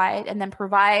more quiet, and then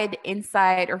provide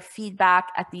insight or feedback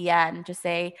at the end. Just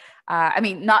say,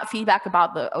 not feedback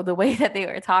about the way that they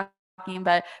were talking,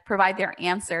 but provide their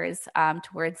answers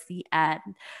towards the end.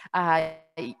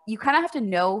 You kind of have to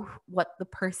know what the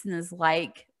person is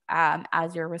like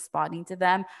as you're responding to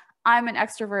them. I'm an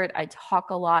extrovert. I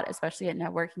talk a lot, especially at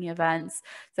networking events.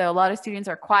 So a lot of students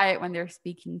are quiet when they're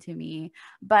speaking to me.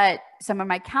 But some of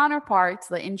my counterparts,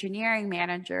 the engineering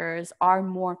managers, are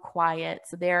more quiet.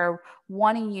 So they're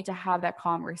wanting you to have that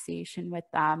conversation with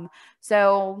them.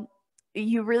 So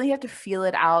you really have to feel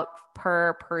it out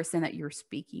per person that you're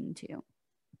speaking to.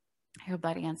 I hope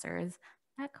that answers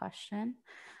that question.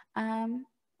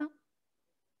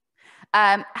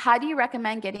 How do you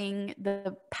recommend getting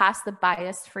past the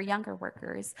bias for younger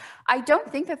workers? I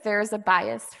don't think that there's a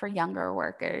bias for younger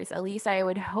workers. At least I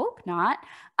would hope not.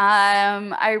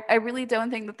 I really don't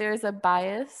think that there's a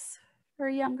bias for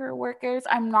younger workers.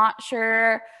 I'm not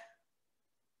sure.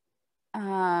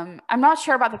 I'm not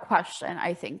sure about the question,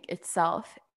 I think,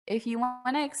 itself. If you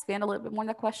want to expand a little bit more on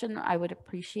the question, I would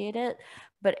appreciate it.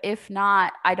 But if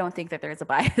not, I don't think that there's a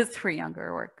bias for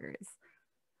younger workers.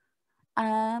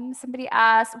 Somebody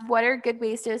asked, what are good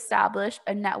ways to establish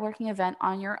a networking event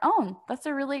on your own? That's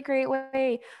a really great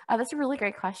way. That's a really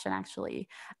great question, actually.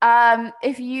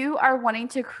 If you are wanting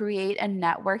to create a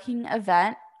networking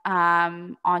event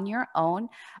on your own,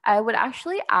 I would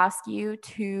actually ask you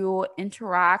to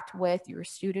interact with your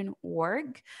student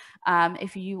org.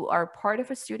 If you are part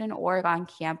of a student org on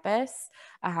campus,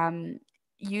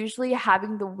 usually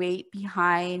having the weight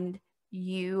behind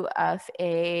you of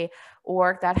a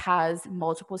org that has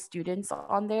multiple students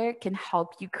on there can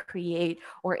help you create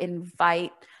or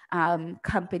invite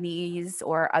companies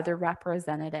or other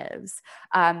representatives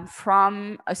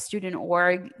from a student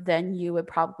org. Then you would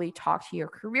probably talk to your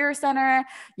career center,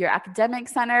 your academic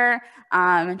center,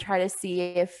 and try to see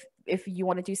if you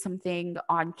want to do something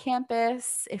on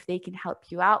campus, if they can help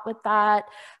you out with that.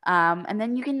 And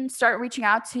then you can start reaching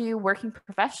out to working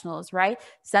professionals, right?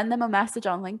 Send them a message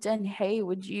on LinkedIn. Hey,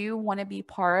 would you want to be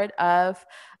part of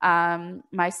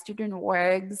my student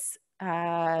org's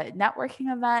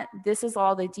networking event. This is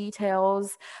all the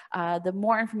details. The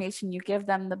more information you give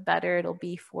them, the better it'll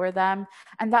be for them.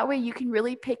 And that way you can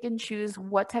really pick and choose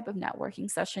what type of networking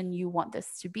session you want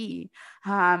this to be.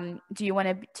 Do you want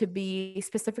it to be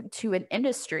specific to an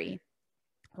industry?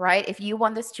 Right? If you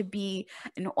want this to be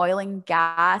an oil and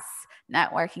gas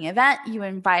networking event, you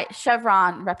invite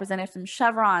Chevron, representatives from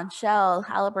Chevron, Shell,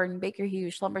 Halliburton, Baker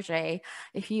Hughes, Schlumberger.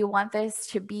 If you want this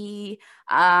to be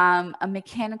a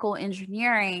mechanical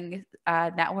engineering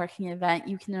networking event,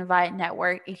 you can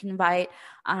invite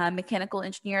mechanical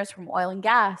engineers from oil and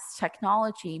gas,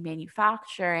 technology,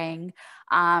 manufacturing,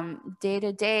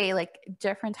 day-to-day, like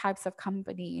different types of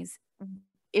companies.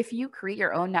 If you create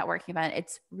your own networking event,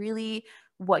 it's really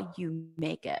what you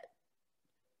make it.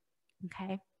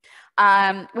 Okay.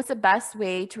 What's the best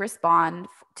way to respond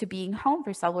to being home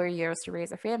for several years to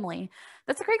raise a family?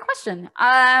 That's a great question.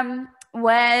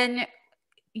 When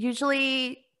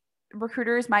usually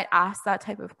recruiters might ask that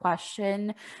type of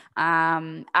question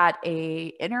at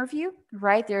a interview,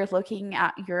 right? They're looking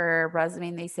at your resume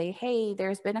and they say, hey,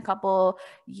 there's been a couple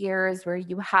years where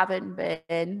you haven't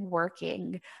been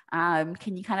working.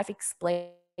 Can you kind of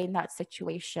explain that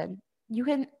situation? You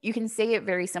can say it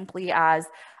very simply as,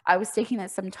 I was taking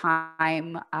some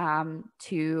time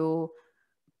to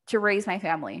raise my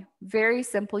family. Very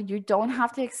simple. You don't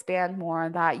have to expand more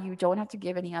on that. You don't have to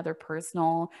give any other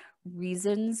personal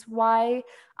reasons why.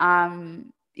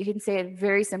 You can say it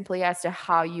very simply as to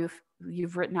how you've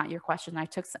written out your question. I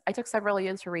took several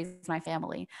years to raise my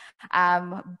family.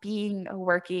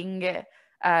 Working,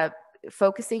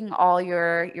 focusing all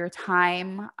your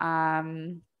time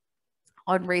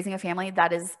on raising a family,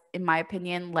 that is, in my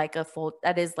opinion, like a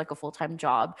full-time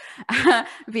job.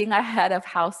 Being a head of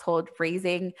household,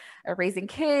 raising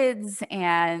kids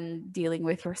and dealing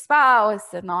with your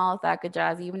spouse and all of that good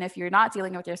jazz. Even if you're not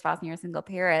dealing with your spouse and you're a single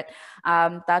parent,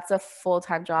 that's a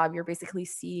full-time job. You're basically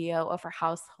CEO of a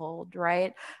household,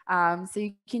 right? So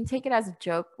you can take it as a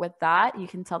joke with that. You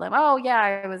can tell them, oh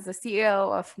yeah, I was the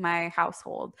CEO of my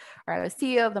household, or I was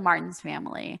CEO of the Martins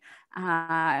family.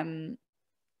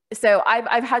 So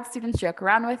I've had students joke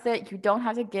around with it. You don't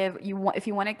have to if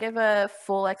you want to give a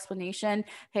full explanation,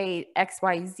 hey,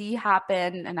 XYZ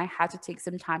happened and I had to take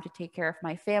some time to take care of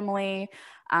my family.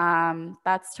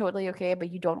 That's totally okay,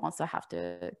 but you don't also have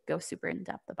to go super in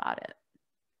depth about it.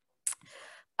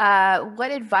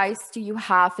 What advice do you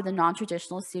have for the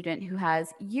non-traditional student who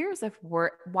has years of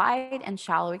wide and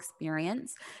shallow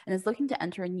experience and is looking to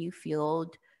enter a new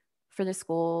field for the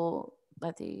school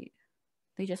that they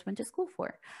just went to school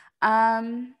for?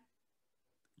 I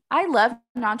love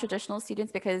non-traditional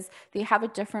students because they have a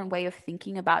different way of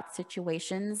thinking about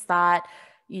situations that,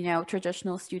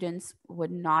 traditional students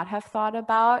would not have thought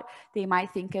about. They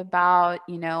might think about,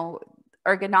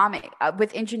 ergonomic.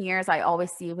 With engineers, I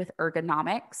always see with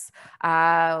ergonomics.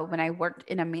 When I worked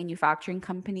in a manufacturing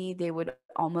company, they would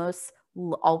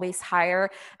always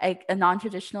hire a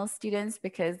non-traditional students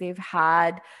because they've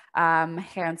had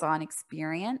hands-on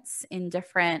experience in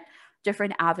different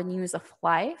avenues of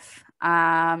life.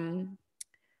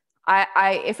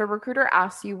 If a recruiter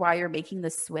asks you why you're making the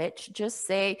switch, just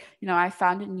say, I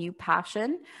found a new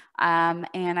passion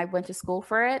and I went to school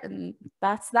for it, and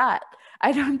that's that.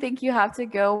 I don't think you have to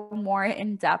go more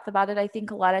in depth about it. I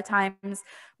think a lot of times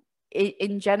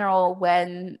in general,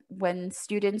 when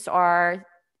students are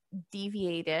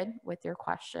deviated with their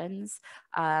questions,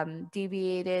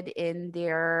 deviated in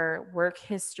their work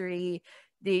history,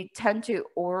 they tend to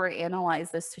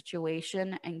overanalyze the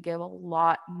situation and give a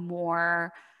lot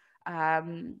more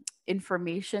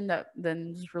information than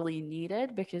is really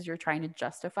needed because you're trying to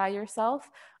justify yourself.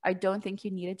 I don't think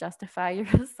you need to justify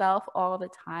yourself all the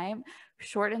time.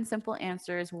 Short and simple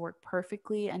answers work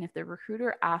perfectly. And if the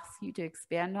recruiter asks you to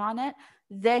expand on it,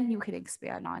 then you can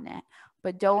expand on it.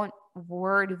 But don't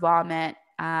word vomit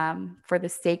for the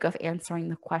sake of answering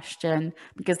the question,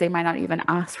 because they might not even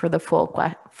ask for the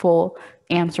full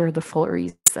answer, the full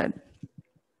reason.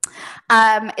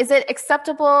 Is it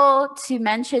acceptable to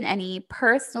mention any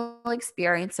personal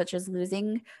experience, such as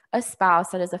losing a spouse,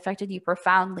 that has affected you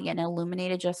profoundly and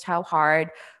illuminated just how hard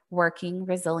working,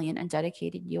 resilient, and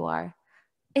dedicated you are?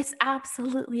 It's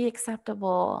absolutely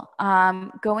acceptable.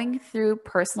 Going through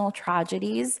personal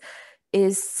tragedies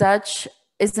is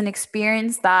an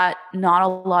experience that not a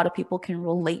lot of people can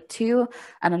relate to,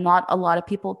 and not a lot of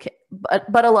people can,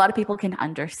 but a lot of people can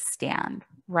understand,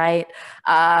 right?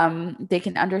 They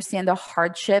can understand the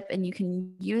hardship, and you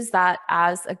can use that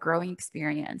as a growing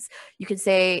experience. You could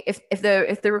say, if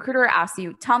the recruiter asks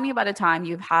you, tell me about a time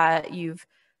you've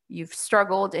you've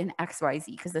struggled in XYZ,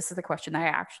 because this is the question that I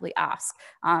actually ask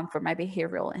for my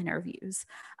behavioral interviews.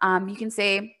 You can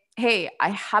say, hey,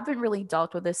 I haven't really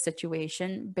dealt with this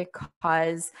situation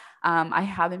because I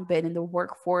haven't been in the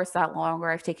workforce that long,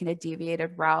 or I've taken a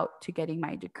deviated route to getting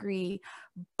my degree.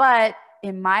 But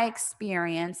in my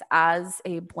experience as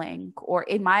a blank, or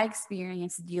in my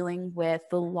experience dealing with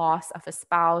the loss of a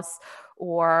spouse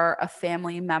or a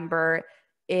family member,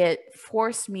 it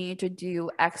forced me to do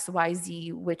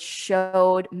XYZ, which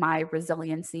showed my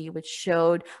resiliency, which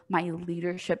showed my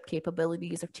leadership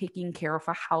capabilities of taking care of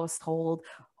a household,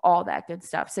 all that good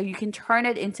stuff. So you can turn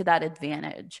it into that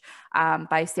advantage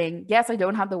by saying, yes, I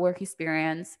don't have the work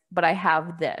experience, but I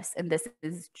have this, and this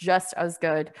is just as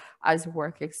good as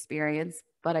work experience,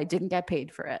 but I didn't get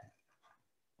paid for it.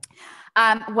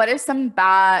 What are some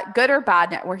good or bad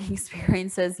networking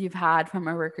experiences you've had from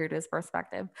a recruiter's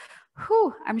perspective?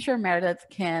 I'm sure Meredith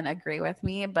can agree with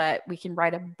me, but we can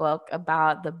write a book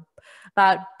about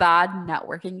bad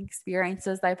networking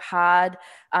experiences I've had.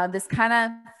 This kind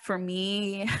of, for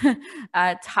me,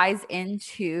 ties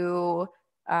into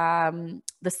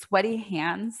the sweaty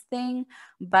hands thing.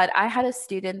 But I had a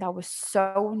student that was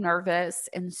so nervous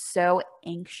and so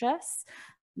anxious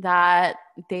that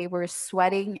they were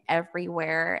sweating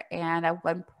everywhere, and at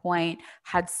one point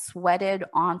had sweated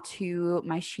onto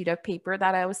my sheet of paper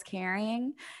that I was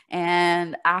carrying.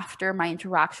 And after my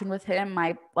interaction with him,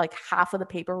 my half of the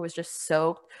paper was just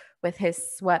soaked with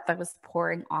his sweat that was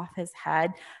pouring off his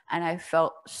head. And I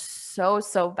felt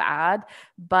so bad,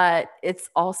 but it's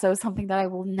also something that I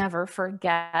will never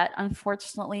forget.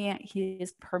 Unfortunately, he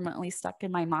is permanently stuck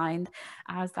in my mind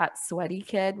as that sweaty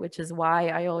kid, which is why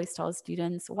I always tell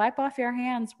students, wipe off your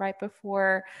hands right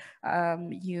before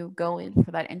you go in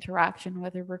for that interaction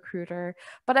with a recruiter.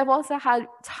 But I've also had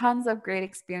tons of great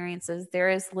experiences. There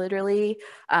is literally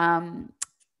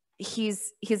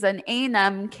he's an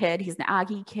A&M kid, he's an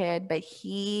Aggie kid, but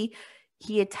he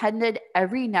attended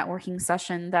every networking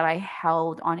session that I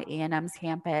held on A&M's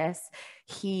campus.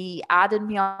 He added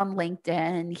me on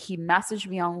LinkedIn. He messaged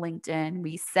me on LinkedIn.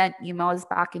 We sent emails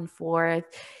back and forth.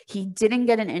 He didn't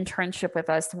get an internship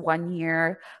with us 1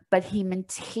 year, but he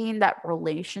maintained that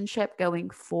relationship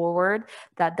going forward.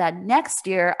 That next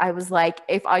year, I was like,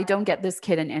 if I don't get this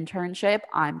kid an internship,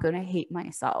 I'm going to hate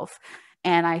myself.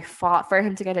 And I fought for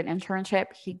him to get an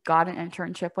internship. He got an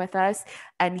internship with us,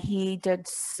 and he did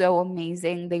so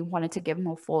amazing. They wanted to give him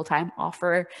a full-time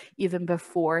offer even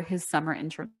before his summer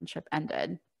internship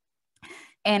ended.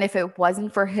 And if it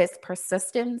wasn't for his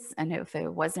persistence, and if it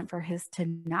wasn't for his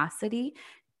tenacity,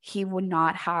 he would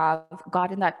not have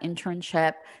gotten that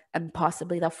internship and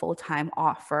possibly the full-time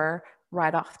offer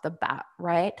right off the bat,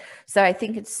 right? So I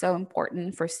think it's so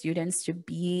important for students to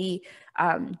be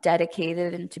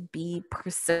dedicated and to be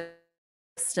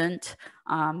persistent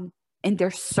in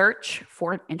their search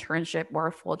for an internship or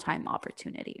a full-time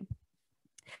opportunity.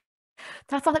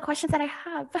 That's all the questions that I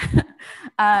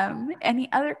have. Any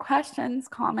other questions,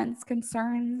 comments,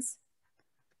 concerns?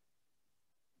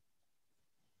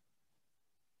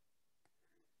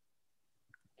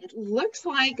 It looks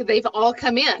like they've all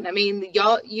come in. I mean,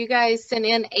 you guys sent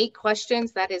in 8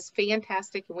 questions. That is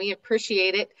fantastic, and we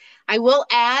appreciate it. I will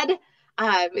add,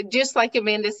 just like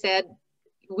Amanda said,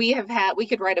 we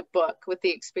could write a book with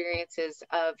the experiences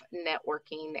of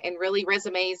networking and really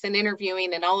resumes and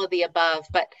interviewing and all of the above.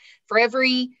 But for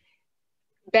every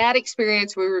bad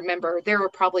experience we remember, there were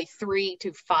probably 3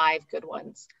 to 5 good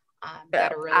ones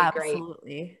that are really great.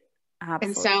 Absolutely.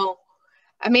 And so,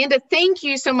 Amanda, thank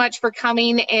you so much for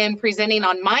coming and presenting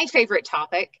on my favorite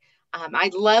topic. I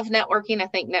love networking. I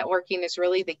think networking is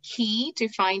really the key to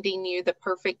finding you the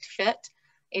perfect fit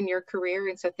in your career.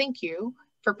 And so thank you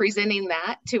for presenting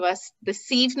that to us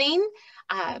this evening.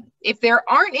 If there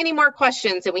aren't any more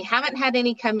questions, and we haven't had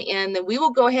any come in, then we will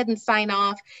go ahead and sign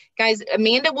off. Guys,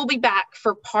 Amanda will be back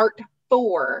for part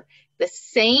 4, the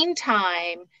same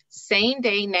time, same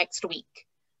day next week.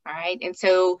 All right. And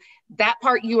so that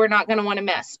part you are not going to want to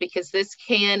miss, because this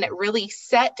can really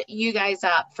set you guys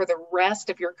up for the rest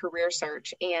of your career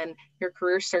search and your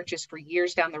career searches for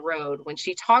years down the road, when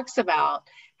she talks about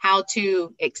how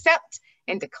to accept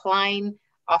and decline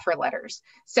offer letters.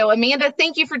 So Amanda,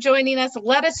 thank you for joining us.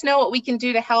 Let us know what we can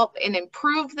do to help and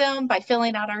improve them by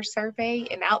filling out our survey.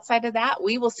 And outside of that,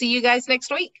 we will see you guys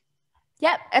next week.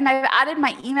 Yep. And I've added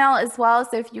my email as well.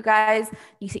 So if you guys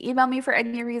need to email me for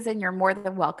any reason, you're more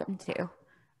than welcome to.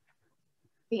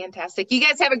 Fantastic. You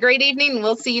guys have a great evening, and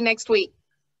we'll see you next week.